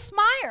at Joyce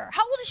Meyer.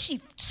 How old is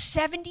she?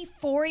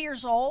 74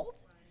 years old?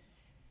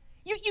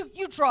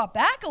 You draw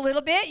back a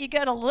little bit. You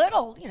get a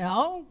little,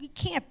 you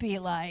can't be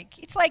like,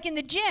 it's like in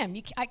the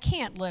gym. I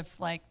can't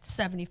lift like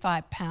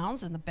 75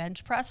 pounds in the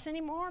bench press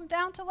anymore. I'm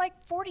down to like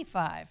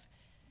 45.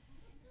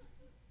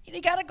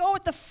 You got to go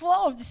with the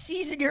flow of the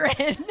season you're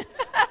in.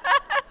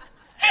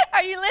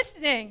 Are you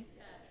listening?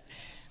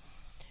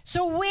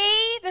 So we,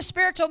 the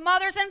spiritual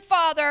mothers and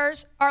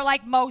fathers, are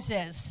like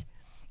Moses.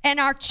 And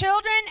our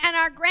children and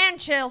our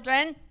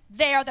grandchildren,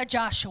 they are the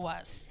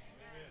Joshuas.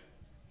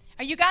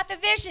 You got the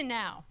vision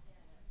now?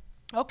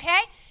 Okay?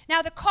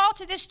 Now the call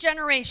to this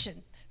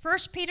generation, 1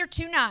 Peter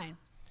 2:9.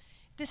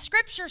 The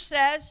scripture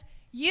says,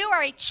 you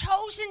are a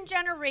chosen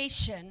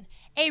generation,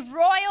 a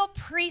royal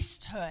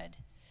priesthood.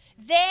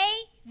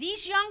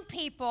 These young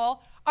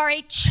people, are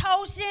a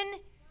chosen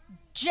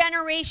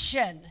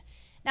generation.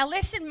 Now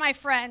listen, my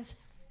friends,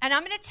 and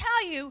I'm going to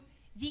tell you,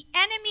 the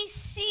enemy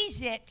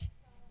sees it,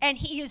 and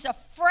he is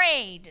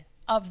afraid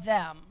of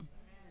them.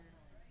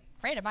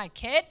 Afraid of my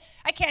kid?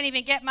 I can't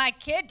even get my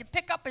kid to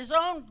pick up his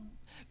own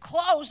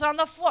clothes on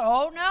the floor.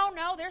 Oh,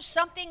 no, there's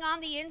something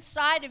on the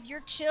inside of your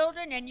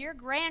children and your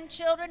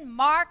grandchildren.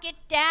 Mark it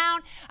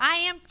down. I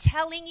am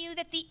telling you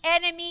that the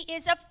enemy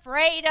is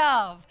afraid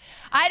of.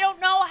 I don't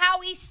know how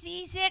he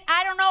sees it.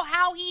 I don't know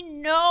how he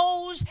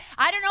knows.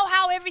 I don't know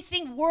how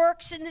everything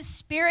works in the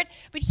spirit,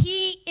 but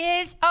he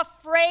is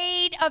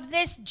afraid of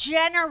this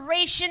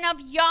generation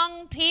of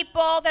young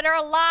people that are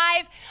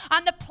alive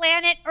on the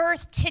planet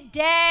Earth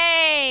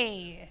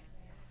today.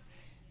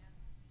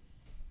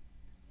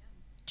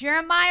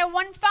 Jeremiah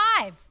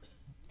 1:5,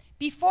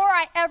 before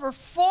I ever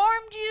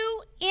formed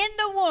you in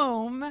the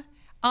womb,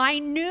 I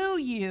knew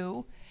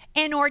you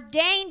and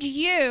ordained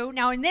you.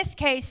 Now, in this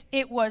case,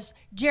 it was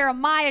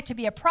Jeremiah to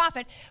be a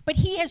prophet, but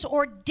he has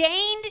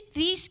ordained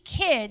these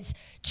kids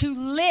to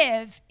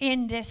live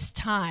in this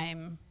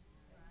time.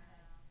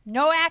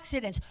 No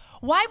accidents.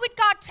 Why would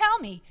God tell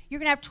me you're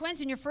going to have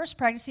twins in your first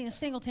pregnancy and a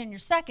singleton in your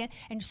second,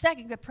 and your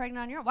second get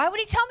pregnant on your own? Why would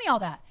he tell me all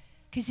that?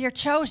 Because they're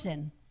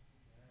chosen.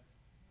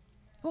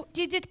 Well,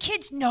 did the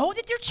kids know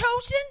that they're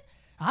chosen?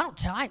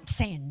 I'm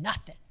saying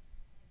nothing.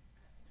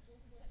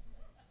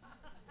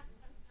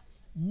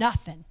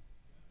 Nothing.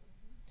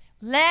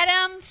 Let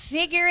them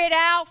figure it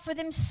out for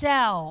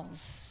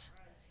themselves.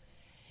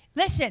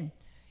 Listen,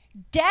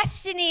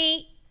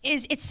 destiny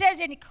is, it says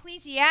in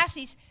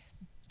Ecclesiastes,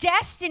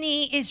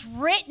 destiny is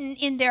written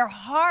in their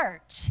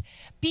heart.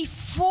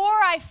 Before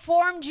I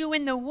formed you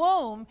in the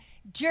womb,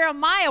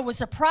 Jeremiah was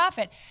a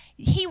prophet.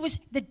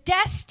 The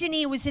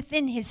destiny was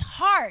within his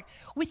heart.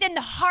 Within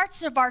the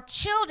hearts of our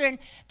children,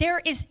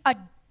 there is a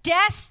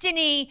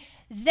destiny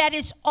that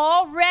is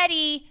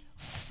already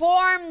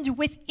formed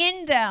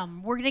within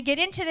them. We're going to get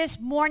into this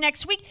more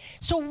next week.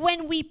 So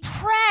when we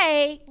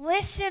pray,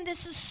 listen,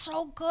 this is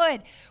so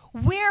good.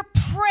 We're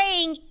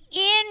praying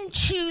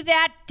into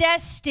that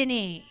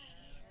destiny,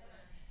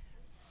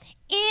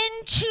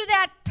 into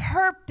that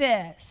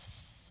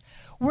purpose.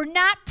 We're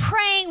not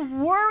praying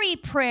worry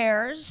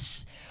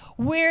prayers.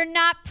 We're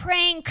not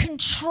praying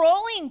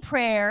controlling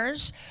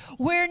prayers.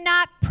 We're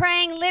not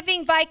praying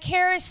living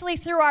vicariously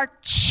through our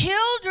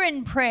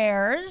children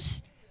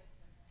prayers.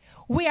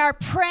 We are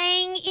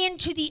praying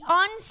into the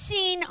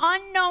unseen,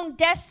 unknown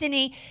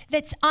destiny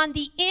that's on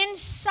the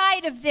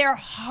inside of their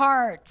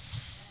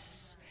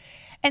hearts.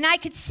 And I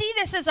could see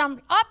this as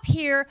I'm up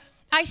here.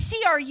 I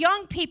see our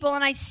young people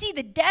and I see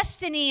the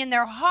destiny in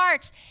their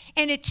hearts,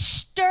 and it's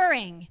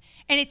stirring.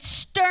 And it's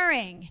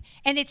stirring,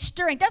 and it's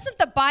stirring. Doesn't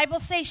the Bible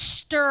say,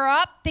 stir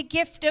up the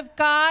gift of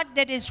God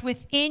that is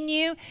within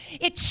you?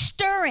 It's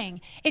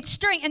stirring. It's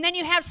stirring. And then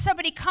you have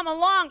somebody come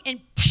along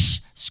and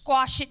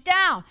Squash it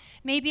down.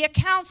 Maybe a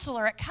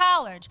counselor at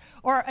college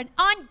or an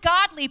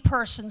ungodly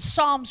person,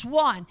 Psalms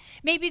 1.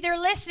 Maybe they're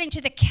listening to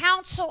the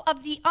counsel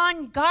of the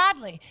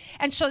ungodly,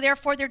 and so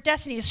therefore their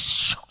destiny is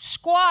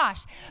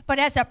squashed. But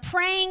as a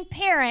praying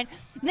parent,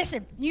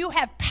 listen, you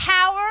have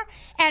power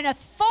and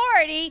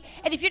authority,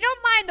 and if you don't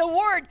mind the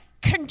word,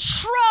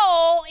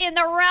 control in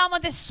the realm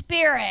of the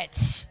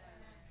Spirit.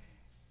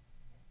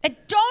 And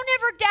don't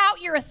ever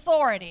doubt your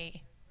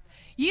authority.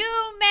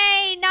 You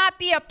may not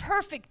be a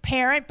perfect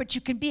parent, but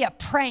you can be a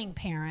praying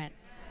parent.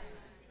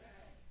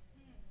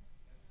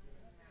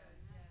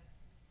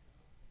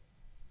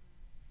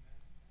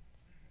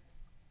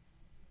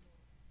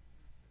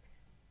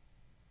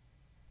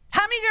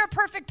 How many of you are a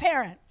perfect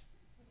parent?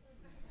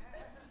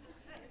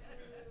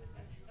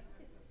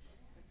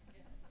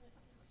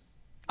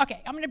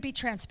 Okay, I'm going to be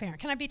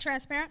transparent. Can I be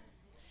transparent?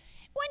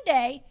 One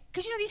day,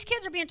 because these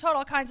kids are being taught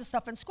all kinds of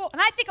stuff in school,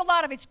 and I think a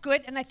lot of it's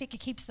good, and I think it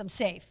keeps them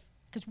safe,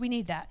 because we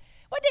need that.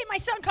 One day, my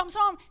son comes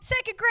home,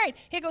 2nd grade.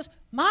 He goes,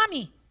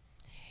 Mommy,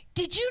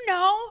 did you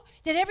know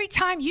that every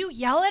time you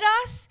yell at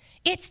us,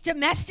 it's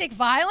domestic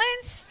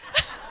violence?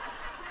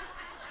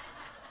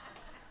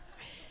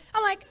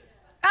 I'm like,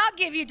 I'll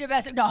give you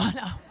domestic. No. I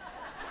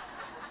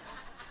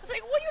was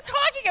like, what are you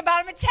talking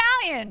about? I'm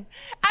Italian.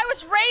 I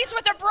was raised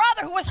with a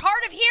brother who was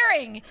hard of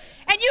hearing,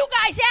 and you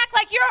guys act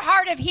like you're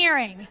hard of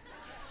hearing.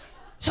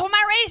 So am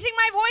I raising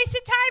my voice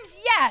at times?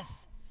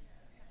 Yes.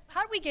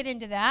 How do we get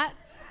into that?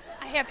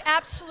 I have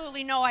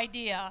absolutely no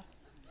idea.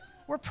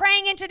 We're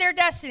praying into their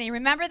destiny.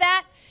 Remember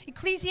that?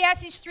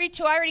 Ecclesiastes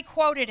 3:2, I already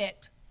quoted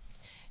it.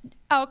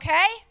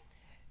 Okay.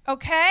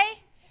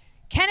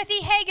 Kenneth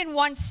E. Hagin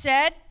once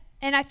said,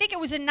 and I think it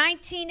was in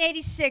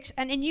 1986,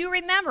 and you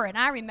remember, and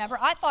I remember,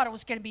 I thought it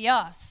was going to be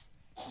us.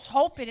 I was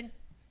hoping and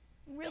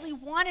really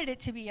wanted it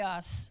to be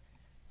us.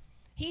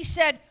 He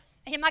said,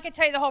 I'm not going to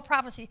tell you the whole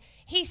prophecy.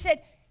 He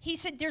said,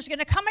 there's going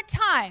to come a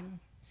time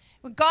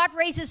when God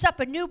raises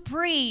up a new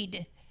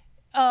breed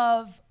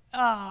of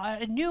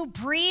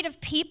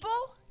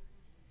people,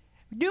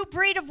 new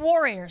breed of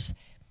warriors,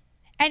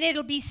 and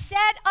it'll be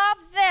said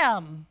of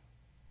them.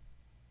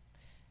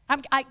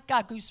 I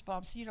got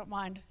goosebumps. You don't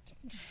mind?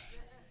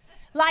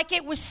 Like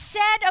it was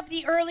said of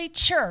the early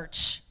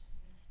church,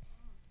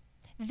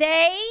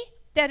 they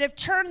that have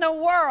turned the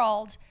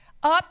world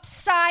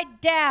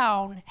upside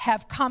down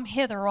have come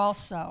hither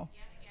also.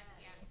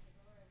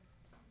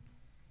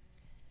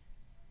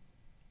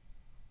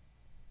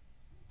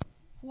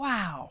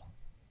 Wow.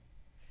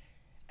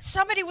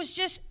 Somebody was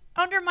just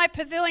under my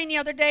pavilion the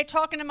other day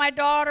talking to my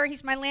daughter.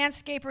 He's my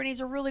landscaper, and he's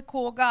a really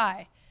cool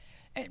guy.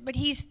 But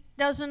he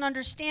doesn't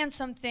understand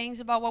some things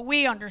about what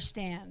we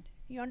understand.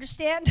 You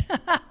understand?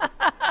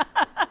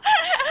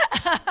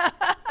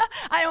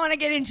 I don't want to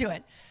get into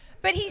it.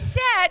 But he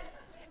said,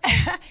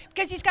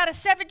 because he's got a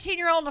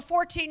 17-year-old and a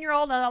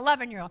 14-year-old and an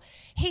 11-year-old.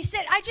 He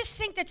said, I just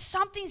think that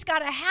something's got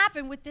to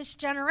happen with this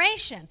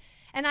generation.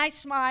 And I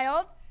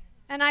smiled.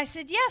 And I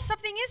said, yes,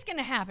 something is going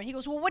to happen. He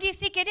goes, well, what do you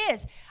think it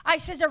is? I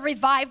says, a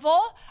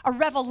revival, a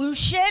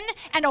revolution,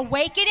 an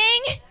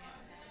awakening.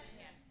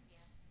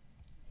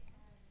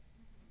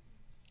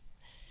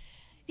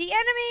 The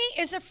enemy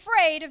is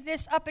afraid of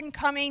this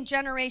up-and-coming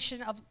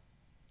generation of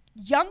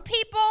young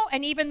people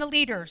and even the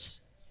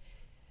leaders.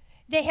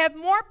 They have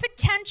more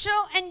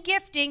potential and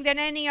gifting than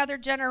any other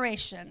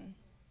generation.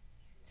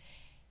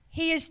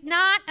 He is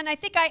not, and I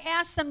think I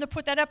asked them to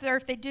put that up there.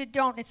 If they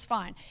don't, it's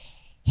fine.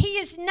 He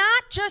is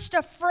not just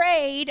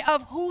afraid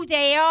of who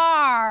they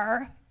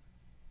are.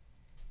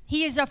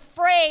 He is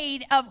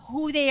afraid of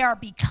who they are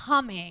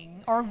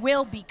becoming or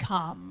will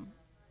become.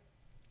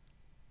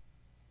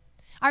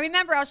 I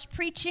remember I was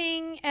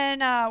preaching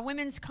in a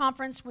women's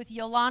conference with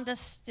Yolanda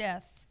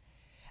Stith.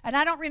 And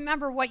I don't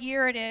remember what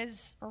year it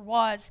is or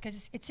was,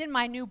 because it's in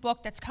my new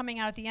book that's coming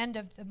out at the end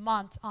of the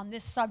month on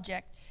this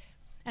subject.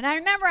 And I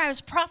remember I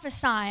was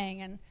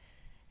prophesying,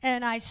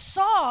 and I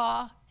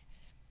saw,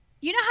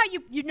 you know how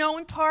you know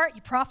in part,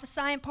 you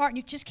prophesy in part, and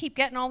you just keep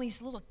getting all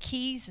these little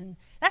keys. And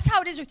that's how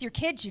it is with your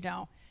kids, you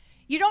know.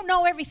 You don't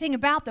know everything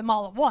about them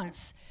all at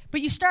once,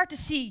 but you start to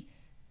see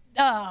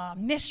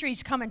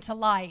mysteries coming to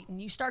light,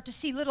 and you start to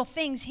see little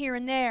things here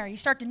and there. You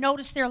start to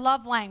notice their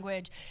love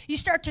language. You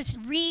start to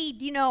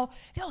read,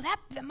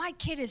 that my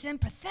kid is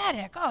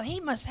empathetic. Oh, he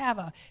must have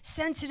a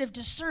sensitive,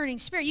 discerning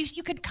spirit.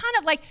 You could kind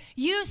of like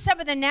use some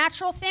of the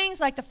natural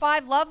things like the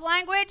 5 love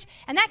language,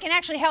 and that can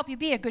actually help you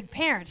be a good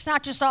parent. It's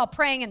not just all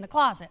praying in the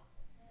closet.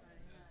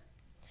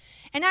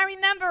 And I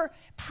remember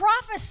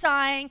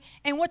prophesying,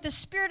 and what the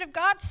Spirit of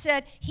God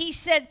said, he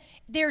said,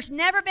 there's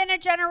never been a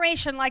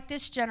generation like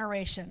this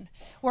generation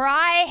where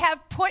I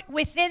have put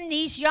within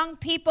these young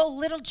people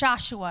little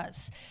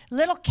Joshuas,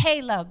 little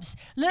Calebs,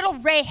 little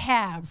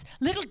Rahabs,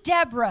 little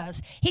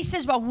Deborahs. He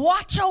says, well,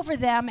 watch over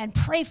them and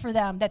pray for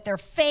them that their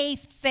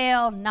faith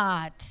fail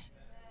not.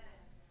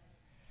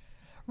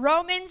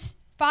 Romans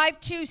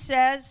 5:2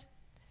 says,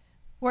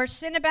 where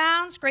sin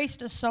abounds, grace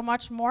does so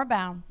much more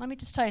abound. Let me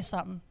just tell you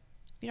something.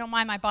 If you don't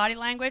mind my body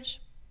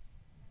language,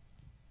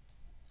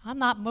 I'm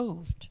not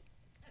moved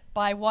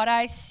by what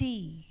I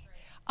see.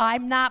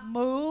 I'm not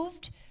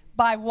moved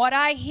by what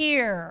I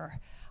hear.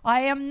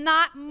 I am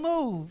not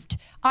moved.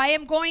 I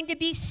am going to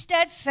be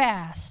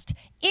steadfast,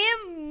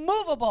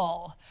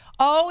 immovable,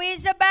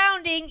 always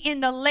abounding in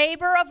the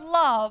labor of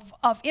love,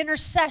 of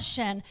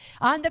intercession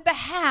on the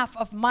behalf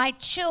of my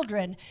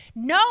children,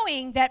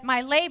 knowing that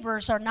my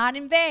labors are not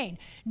in vain,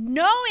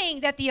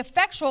 knowing that the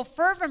effectual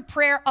fervent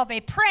prayer of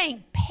a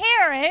praying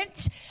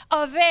parent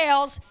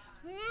avails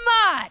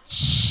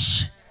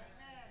much.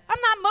 I'm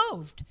not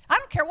moved. I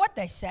don't care what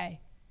they say.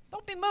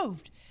 Don't be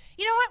moved.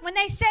 You know what? When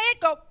they say it,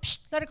 go, psh,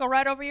 let it go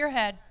right over your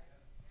head.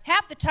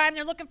 Half the time,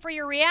 they're looking for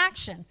your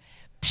reaction.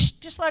 Psh,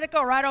 just let it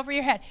go right over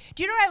your head.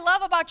 Do you know what I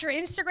love about your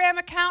Instagram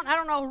account? I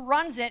don't know who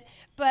runs it,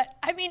 but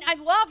I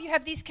love you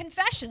have these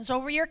confessions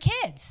over your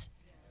kids.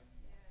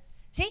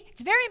 See,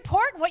 it's very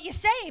important what you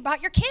say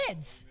about your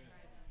kids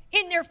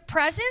in their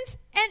presence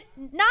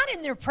and not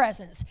in their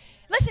presence.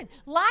 Listen,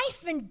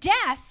 life and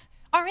death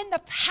are in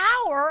the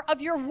power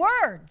of your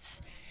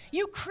words.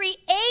 You create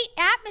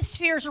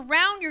atmospheres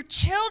around your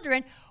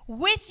children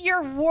with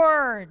your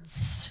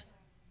words.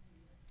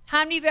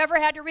 How many of you have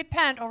ever had to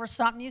repent over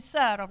something you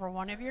said over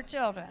one of your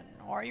children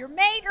or your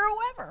mate or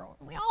whoever?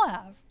 We all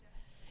have.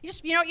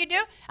 You know what you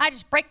do? I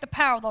just break the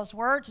power of those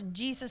words in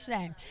Jesus'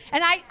 name.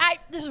 And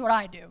this is what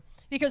I do.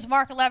 Because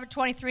Mark 11,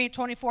 23 and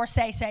 24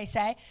 say.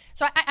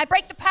 So I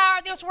break the power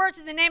of those words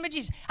in the name of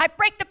Jesus. I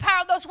break the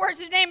power of those words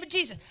in the name of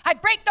Jesus. I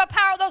break the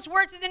power of those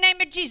words in the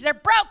name of Jesus. They're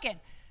broken.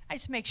 I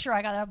just make sure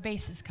I got our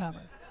bases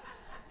covered.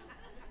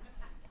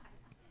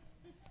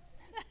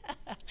 You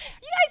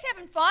guys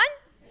having fun?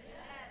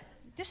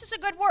 This is a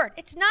good word.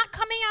 It's not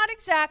coming out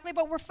exactly,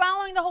 but we're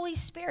following the Holy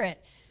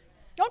Spirit.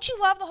 Don't you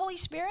love the Holy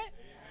Spirit?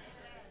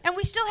 And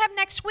we still have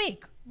next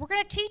week. We're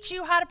going to teach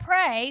you how to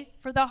pray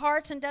for the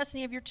hearts and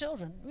destiny of your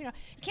children. You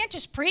can't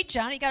just preach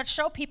on it. You got to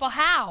show people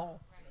how.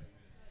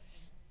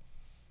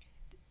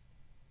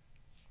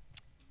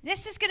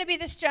 This is going to be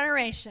this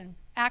generation.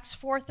 Acts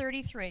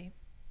 4:33.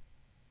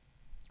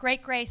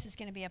 Great grace is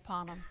going to be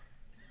upon them.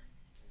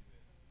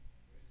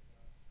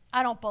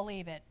 I don't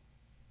believe it.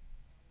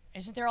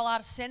 Isn't there a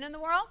lot of sin in the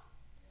world?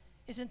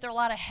 Isn't there a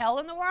lot of hell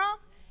in the world?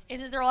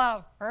 Isn't there a lot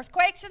of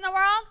earthquakes in the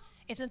world?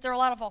 Isn't there a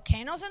lot of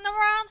volcanoes in the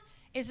world?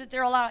 Isn't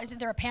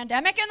there a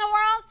pandemic in the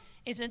world?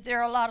 Isn't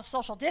there a lot of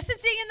social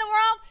distancing in the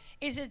world?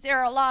 Isn't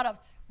there a lot of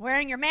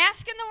wearing your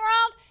mask in the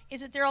world?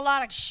 Isn't there a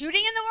lot of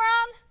shooting in the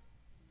world?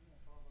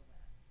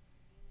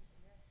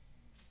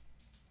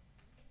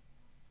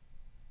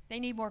 They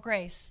need more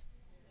grace.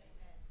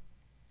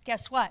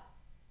 Guess what?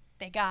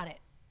 They got it.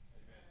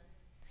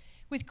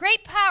 With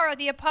great power,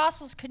 the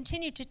apostles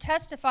continued to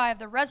testify of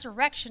the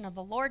resurrection of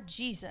the Lord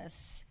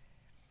Jesus,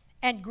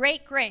 and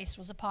great grace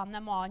was upon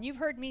them all. And you've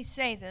heard me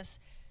say this.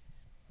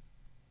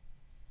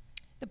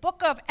 The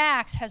book of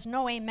Acts has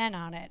no amen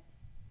on it.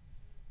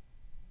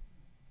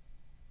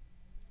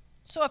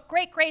 So if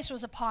great grace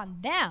was upon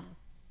them,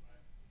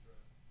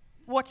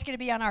 what's going to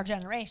be on our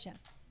generation?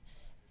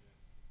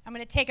 I'm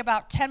going to take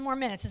about 10 more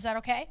minutes. Is that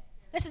okay?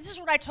 This is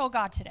what I told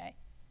God today.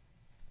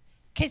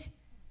 Because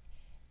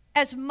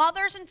as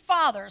mothers and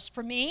fathers,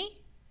 for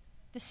me,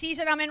 the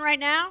season I'm in right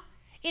now,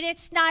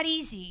 it's not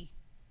easy.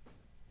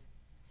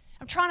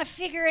 I'm trying to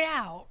figure it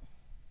out.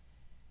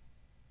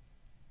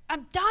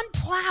 I'm done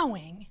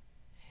plowing,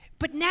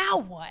 but now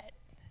what?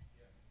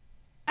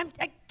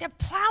 The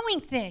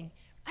plowing thing,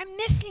 I'm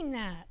missing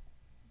that.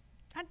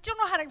 I don't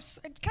know how to,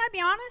 can I be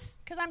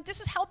honest? Because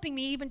this is helping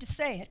me even to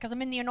say it, because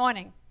I'm in the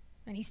anointing,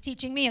 and he's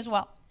teaching me as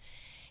well.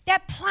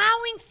 That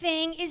plowing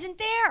thing isn't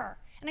there.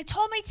 And I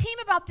told my team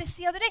about this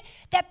the other day.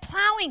 That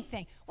plowing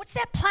thing. What's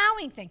that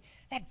plowing thing?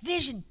 That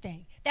vision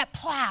thing. That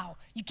plow.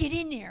 You get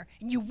in there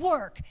and you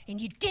work and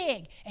you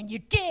dig and you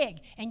dig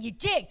and you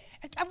dig.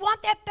 I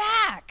want that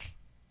back.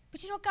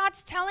 But you know what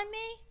God's telling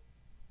me?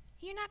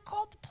 You're not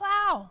called to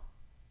plow.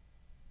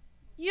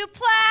 You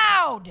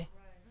plowed.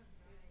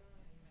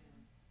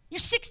 You're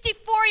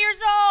 64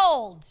 years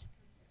old.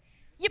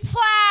 You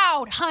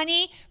plowed,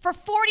 honey, for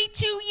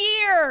 42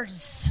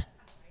 years.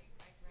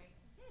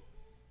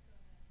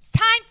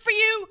 Time for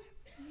you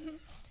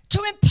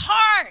to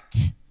impart.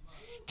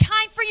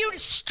 Time for you to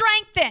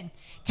strengthen.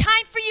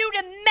 Time for you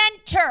to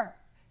mentor.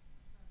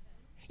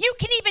 You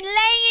can even lay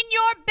in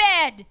your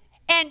bed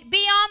and be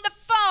on the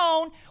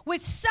phone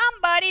with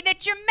somebody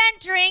that you're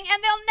mentoring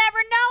and they'll never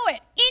know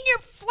it. In your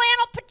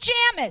flannel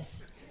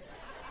pajamas.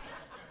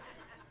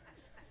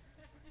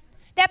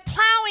 That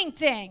plowing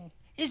thing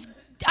is,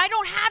 I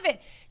don't have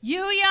it.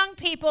 You young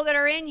people that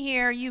are in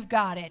here, you've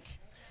got it.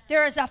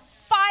 There is a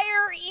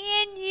fire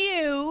in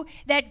you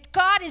that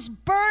God is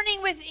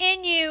burning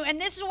within you.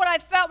 And this is what I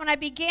felt when I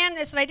began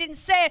this, and I didn't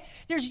say it.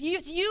 There's you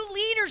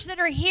leaders that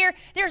are here.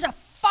 There's a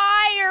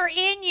fire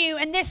in you.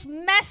 And this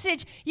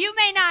message, you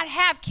may not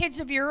have kids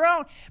of your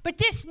own, but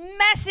this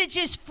message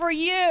is for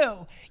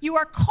you. You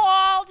are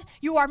called.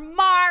 You are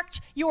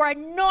marked. You are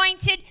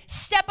anointed.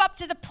 Step up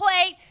to the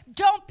plate.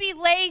 Don't be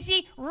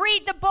lazy.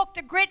 Read the book,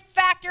 The Grit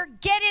Factor.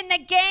 Get in the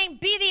game.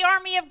 Be the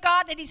army of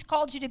God that he's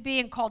called you to be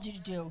and called you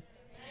to do.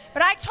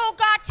 But I told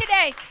God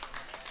today,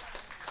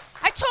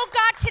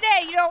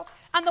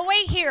 On the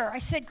way here, I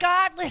said,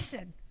 God,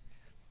 listen,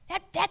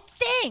 that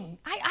thing,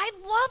 I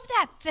love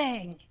that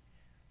thing.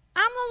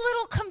 I'm a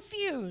little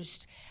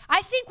confused.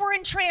 I think we're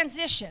in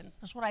transition.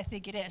 That's what I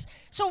think it is.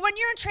 So when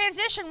you're in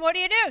transition, what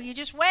do? You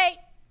just wait.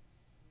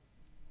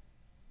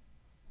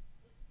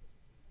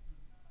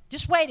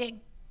 Just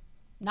waiting.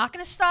 Not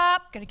going to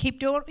stop. Going to keep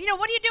doing. What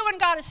do you do when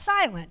God is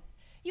silent?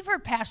 You've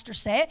heard pastors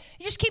say it.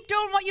 You just keep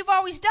doing what you've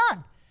always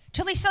done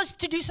till he says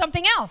to do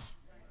something else.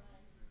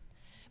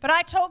 But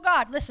I told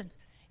God, listen,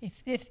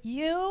 if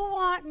you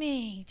want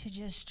me to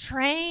just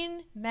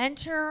train,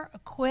 mentor,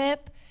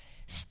 equip,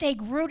 stay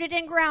rooted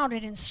and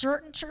grounded in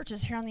certain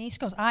churches here on the East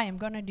Coast, I am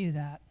going to do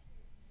that.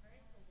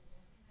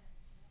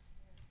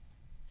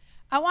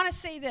 I want to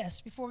say this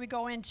before we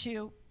go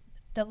into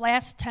the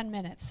last 10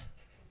 minutes.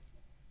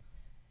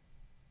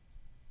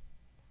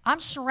 I'm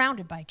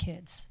surrounded by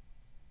kids.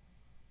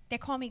 They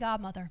call me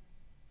godmother.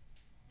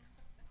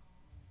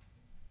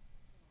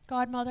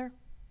 Godmother.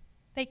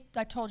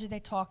 I told you they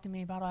talk to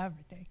me about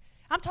everything.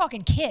 I'm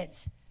talking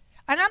kids.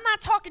 And I'm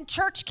not talking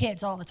church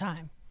kids all the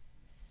time.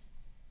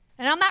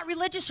 And I'm not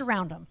religious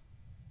around them.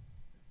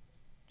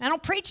 I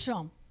don't preach to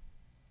them.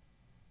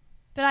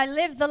 But I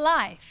live the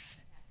life.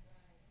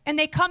 And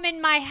they come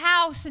in my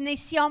house and they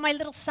see all my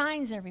little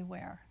signs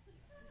everywhere.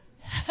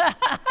 You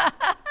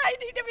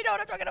know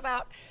what I'm talking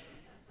about.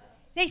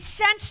 They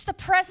sense the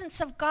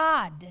presence of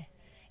God.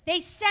 They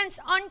sense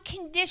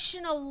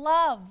unconditional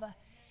love.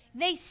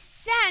 They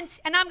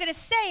sense, and I'm going to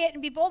say it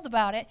and be bold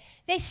about it,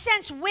 they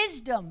sense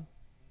wisdom.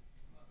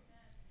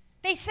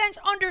 They sense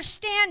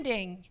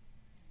understanding.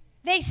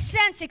 They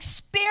sense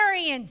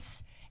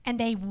experience, and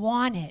they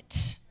want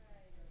it.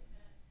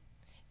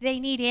 They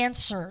need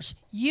answers.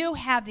 You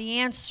have the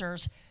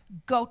answers.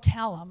 Go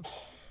tell them.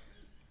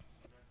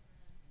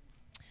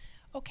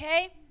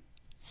 Okay?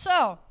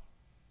 So,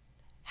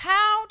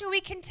 how do we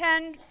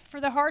contend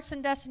for the hearts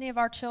and destiny of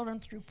our children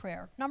through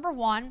prayer? Number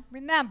one,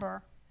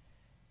 remember,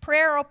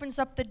 prayer opens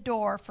up the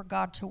door for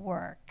God to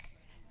work.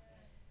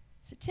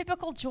 It's a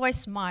typical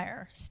Joyce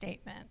Meyer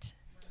statement,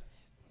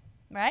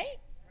 right?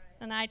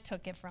 And I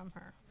took it from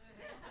her.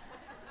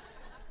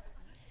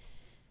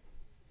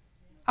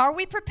 Are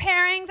we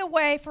preparing the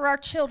way for our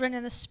children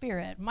in the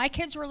Spirit? My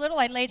kids were little,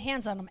 I laid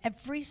hands on them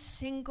every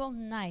single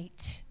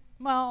night.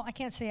 Well, I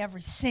can't say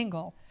every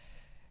single.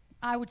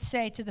 I would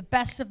say to the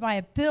best of my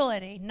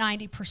ability,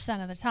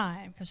 90% of the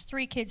time, because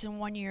 3 kids in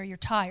 1 year, you're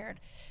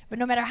tired. But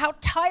no matter how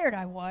tired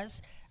I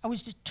was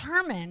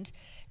determined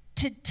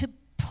to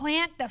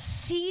plant the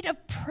seed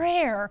of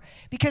prayer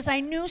because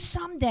I knew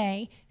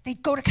someday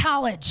they'd go to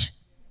college.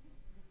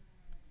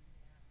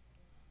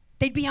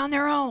 They'd be on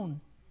their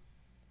own.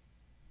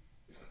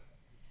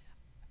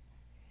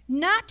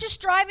 Not just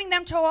driving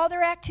them to all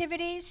their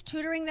activities,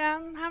 tutoring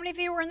them. How many of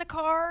you were in the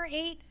car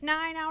 8,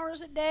 9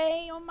 hours a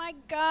day? Oh my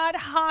God,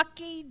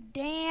 hockey,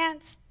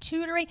 dance,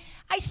 tutoring.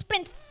 I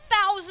spent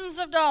thousands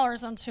of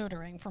dollars on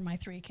tutoring for my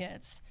 3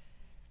 kids.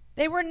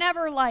 They were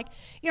never like,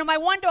 my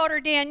one daughter,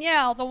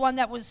 Danielle, the one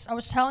that I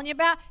was telling you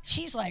about,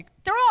 she's like,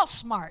 they're all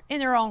smart in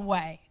their own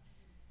way.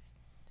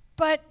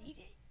 But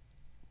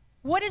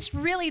what is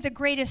really the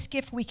greatest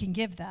gift we can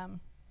give them?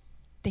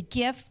 The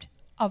gift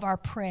of our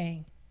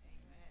praying.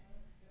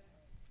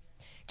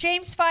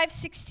 James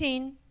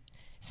 5:16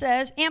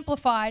 says,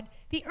 Amplified,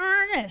 the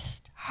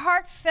earnest,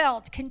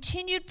 heartfelt,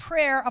 continued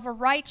prayer of a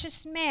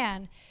righteous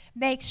man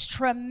makes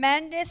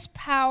tremendous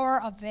power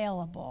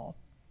available.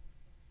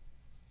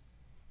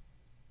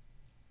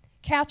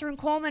 Catherine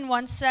Coleman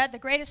once said, the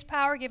greatest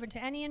power given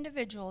to any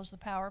individual is the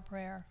power of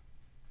prayer.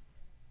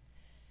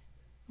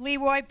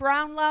 Leroy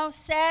Brownlow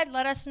said,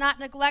 let us not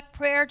neglect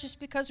prayer just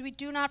because we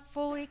do not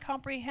fully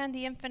comprehend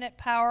the infinite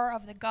power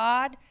of the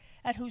God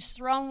at whose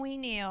throne we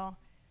kneel.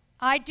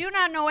 I do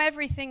not know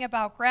everything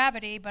about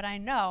gravity, but I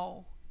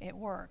know it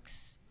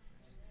works.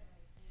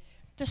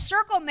 The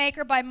Circle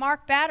Maker by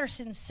Mark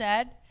Batterson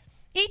said,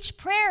 each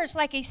prayer is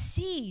like a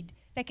seed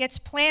that gets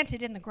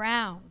planted in the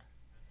ground.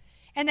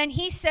 And then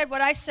he said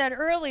what I said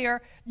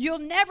earlier, you'll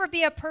never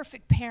be a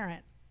perfect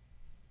parent,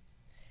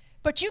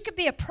 but you could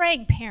be a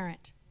praying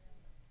parent.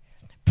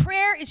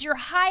 Prayer is your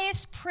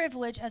highest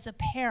privilege as a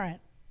parent.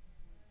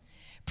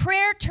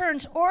 Prayer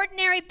turns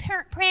ordinary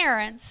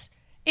parents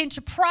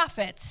into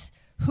prophets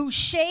who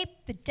shape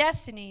the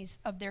destinies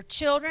of their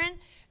children,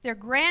 their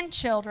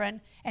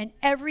grandchildren, and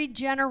every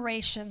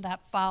generation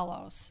that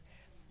follows.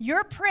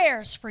 Your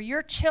prayers for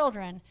your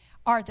children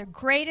are the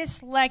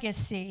greatest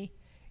legacy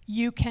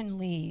you can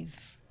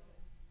leave.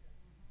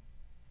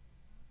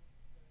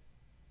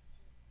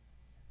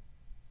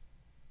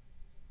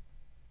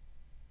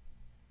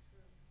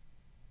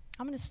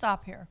 I'm going to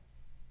stop here.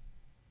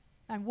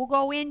 And we'll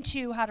go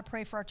into how to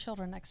pray for our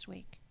children next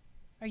week.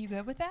 Are you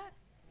good with that?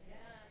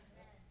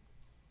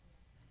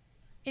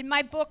 In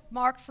my book,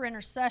 Marked for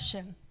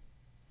Intercession,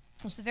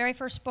 it was the very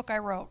first book I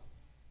wrote.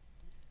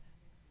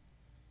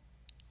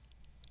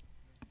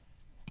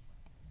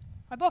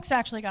 My books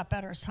actually got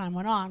better as time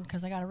went on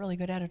because I got a really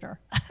good editor.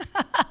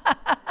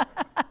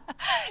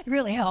 It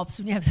really helps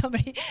when you have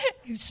somebody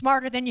who's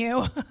smarter than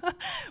you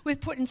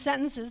with putting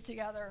sentences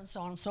together and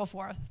so on and so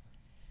forth.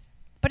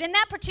 But in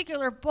that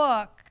particular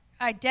book,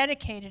 I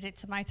dedicated it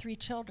to my 3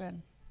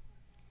 children.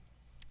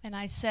 And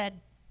I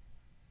said,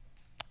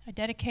 I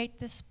dedicate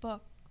this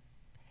book.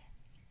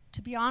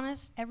 To be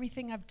honest,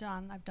 everything I've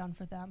done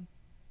for them.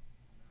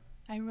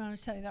 I want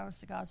to tell you the honest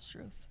to God's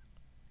truth.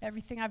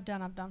 Everything I've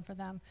done for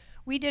them.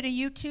 We did a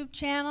YouTube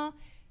channel.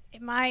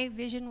 My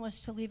vision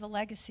was to leave a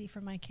legacy for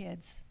my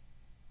kids.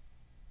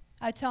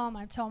 I tell them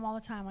all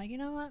the time, like, you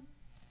know what?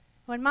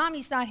 When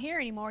Mommy's not here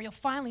anymore, you'll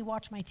finally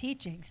watch my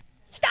teachings.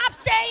 Stop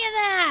saying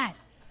that!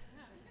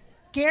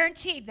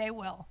 Guaranteed they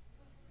will.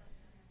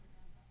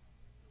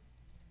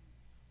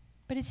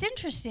 But it's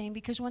interesting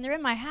because when they're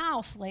in my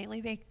house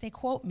lately, they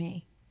quote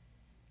me.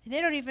 And they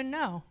don't even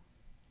know.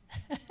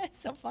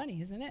 It's so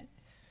funny, isn't it?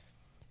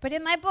 But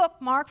in my book,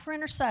 Mark for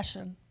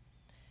Intercession,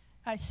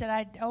 I said,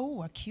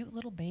 a cute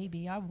little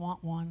baby. I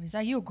want one. Is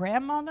that you, a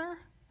grandmother?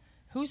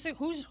 You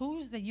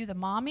the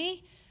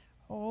mommy?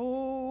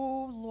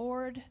 Oh,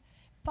 Lord,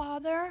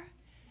 Father.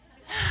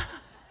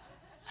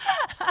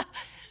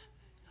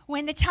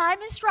 When the time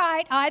is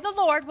right, I, the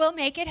Lord, will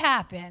make it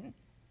happen.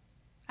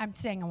 I'm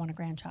saying I want a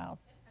grandchild.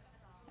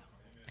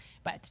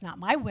 But it's not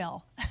my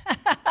will.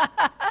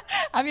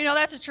 I mean, no,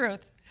 that's the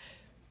truth.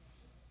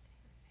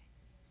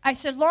 I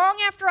said, long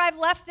after I've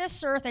left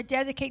this earth, I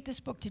dedicate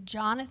this book to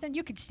Jonathan.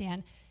 You could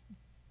stand.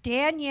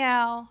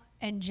 Danielle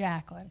and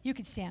Jacqueline. You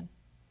could stand.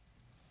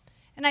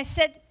 And I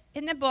said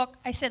in the book,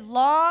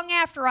 long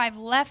after I've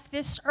left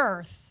this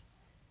earth,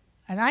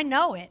 and I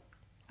know it.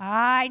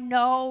 I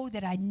know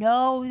that I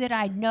know that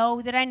I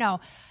know that I know.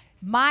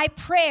 My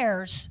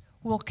prayers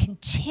will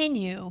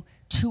continue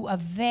to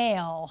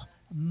avail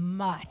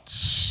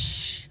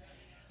much.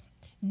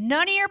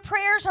 None of your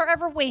prayers are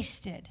ever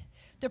wasted.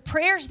 The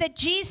prayers that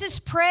Jesus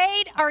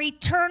prayed are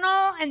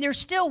eternal, and they're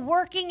still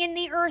working in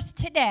the earth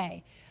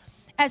today.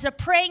 As a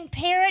praying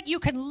parent, you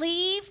can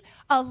leave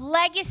a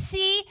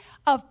legacy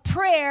of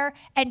prayer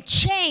and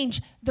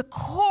change the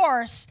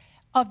course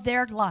of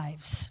their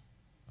lives.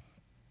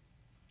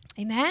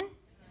 Amen?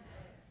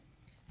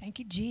 Thank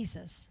you,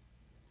 Jesus.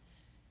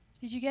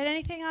 Did you get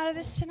anything out of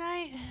this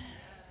tonight?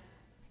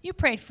 You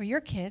prayed for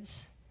your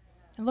kids,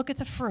 and look at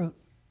the fruit.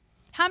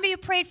 How many of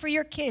you prayed for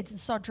your kids and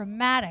saw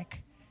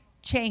dramatic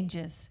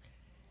changes?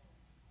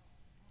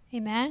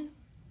 Amen?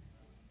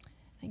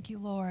 Thank you,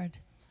 Lord.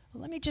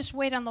 Well, let me just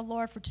wait on the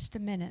Lord for just a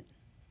minute.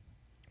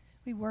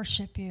 We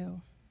worship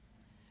you.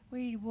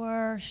 We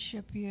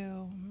worship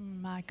you.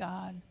 My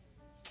God.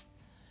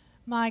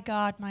 My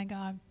God, my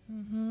God.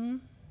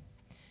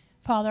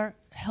 Father,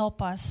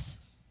 help us.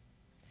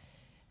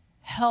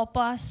 Help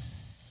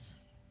us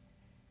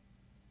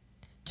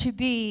to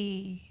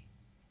be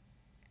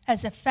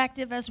as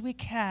effective as we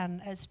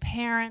can as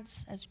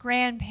parents, as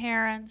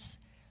grandparents,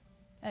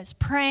 as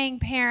praying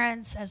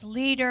parents, as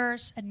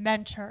leaders and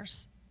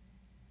mentors.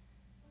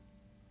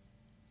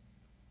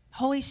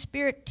 Holy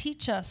Spirit,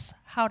 teach us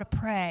how to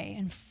pray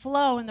and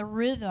flow in the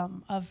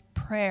rhythm of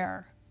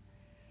prayer.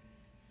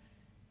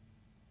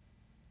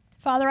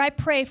 Father, I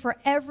pray for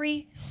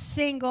every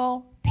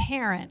single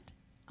parent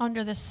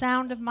under the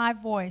sound of my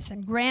voice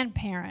and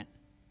grandparent.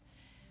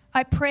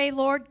 I pray,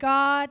 Lord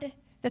God,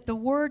 that the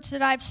words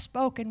that I've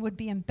spoken would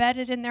be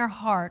embedded in their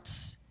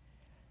hearts,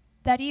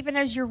 that even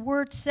as your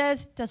word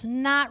says, it does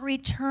not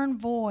return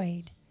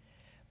void,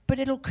 but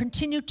it'll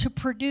continue to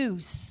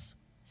produce.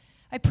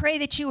 I pray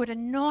that you would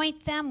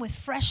anoint them with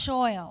fresh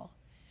oil,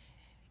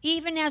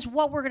 even as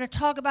what we're going to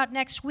talk about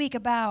next week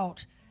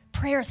about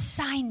prayer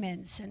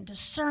assignments and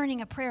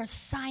discerning a prayer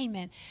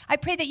assignment. I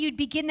pray that you'd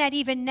begin that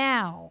even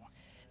now,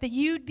 that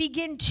you'd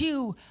begin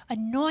to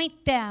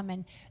anoint them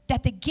and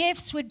that the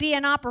gifts would be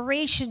in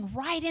operation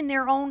right in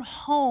their own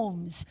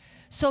homes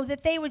so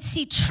that they would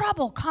see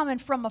trouble coming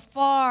from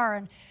afar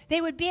and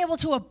they would be able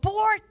to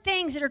abort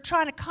things that are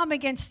trying to come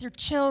against their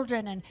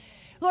children. And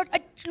Lord,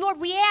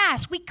 we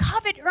ask, we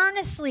covet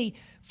earnestly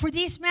for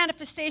these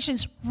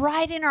manifestations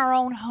right in our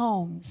own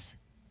homes.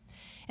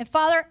 And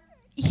Father,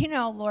 you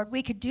know, Lord,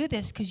 we could do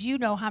this because you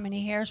know how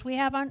many hairs we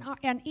have on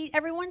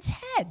everyone's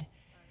head.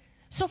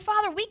 So,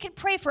 Father, we could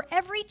pray for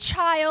every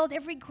child,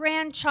 every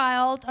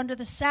grandchild under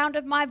the sound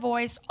of my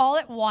voice all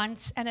at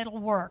once, and it'll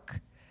work.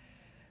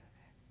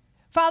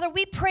 Father,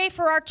 we pray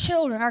for our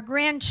children, our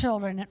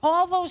grandchildren, and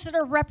all those that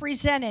are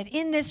represented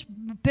in this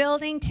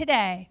building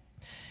today.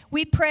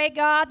 We pray,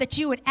 God, that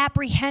you would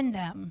apprehend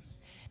them,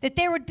 that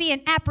there would be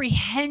an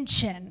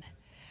apprehension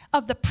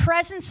of the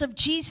presence of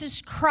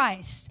Jesus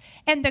Christ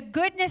and the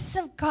goodness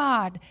of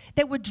God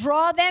that would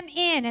draw them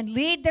in and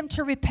lead them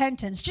to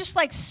repentance. Just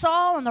like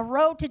Saul on the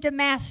road to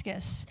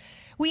Damascus,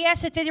 we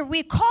ask that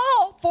we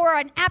call for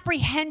an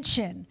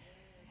apprehension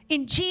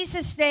in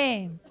Jesus'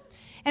 name.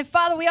 And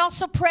Father, we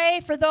also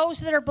pray for those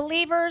that are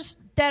believers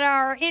that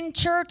are in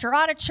church or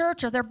out of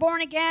church, or they're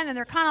born again and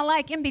they're kind of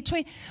like in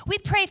between. We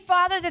pray,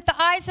 Father, that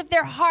the eyes of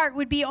their heart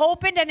would be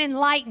opened and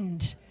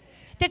enlightened,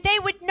 that they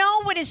would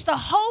know what is the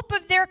hope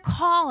of their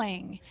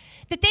calling,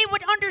 that they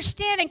would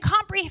understand and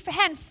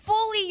comprehend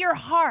fully your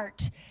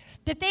heart,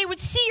 that they would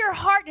see your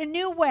heart in a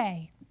new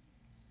way.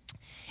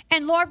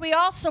 And Lord, we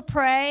also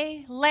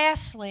pray,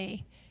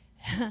 lastly,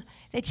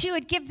 that you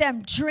would give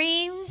them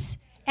dreams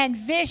and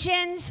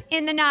visions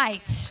in the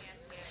night.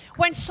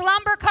 When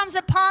slumber comes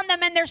upon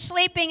them and they're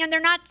sleeping and they're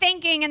not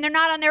thinking and they're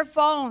not on their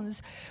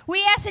phones,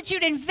 we ask that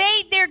you'd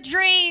invade their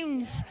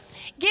dreams.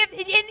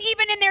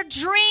 Even in their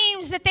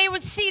dreams, that they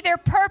would see their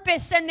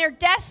purpose and their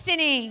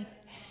destiny.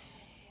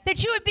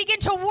 That you would begin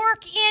to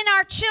work in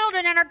our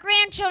children and our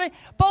grandchildren,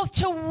 both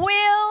to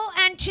will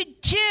and to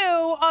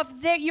do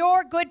of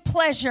your good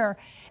pleasure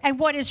and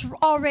what is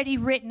already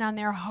written on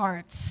their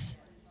hearts.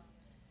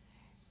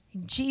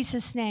 In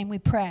Jesus' name we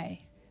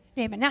pray.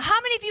 Amen. Now,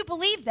 how many of you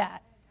believe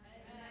that?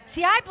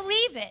 See, I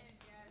believe it.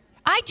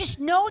 I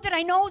just know that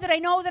I know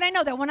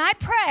that when I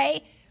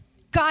pray,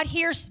 God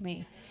hears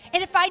me.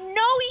 And if I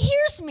know he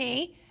hears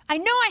me, I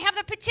know I have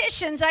the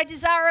petitions I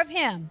desire of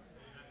him.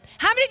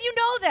 How many of you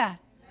know that?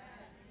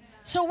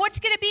 So what's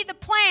going to be the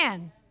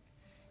plan?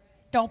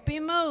 Don't be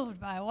moved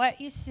by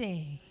what you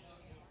see.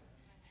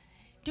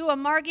 Do a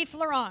Margie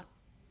Fleurant.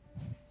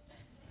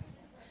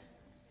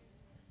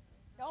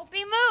 Don't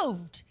be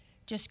moved.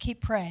 Just keep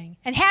praying.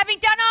 And having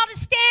done all to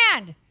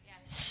stand,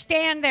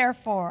 stand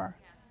therefore.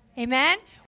 Amen?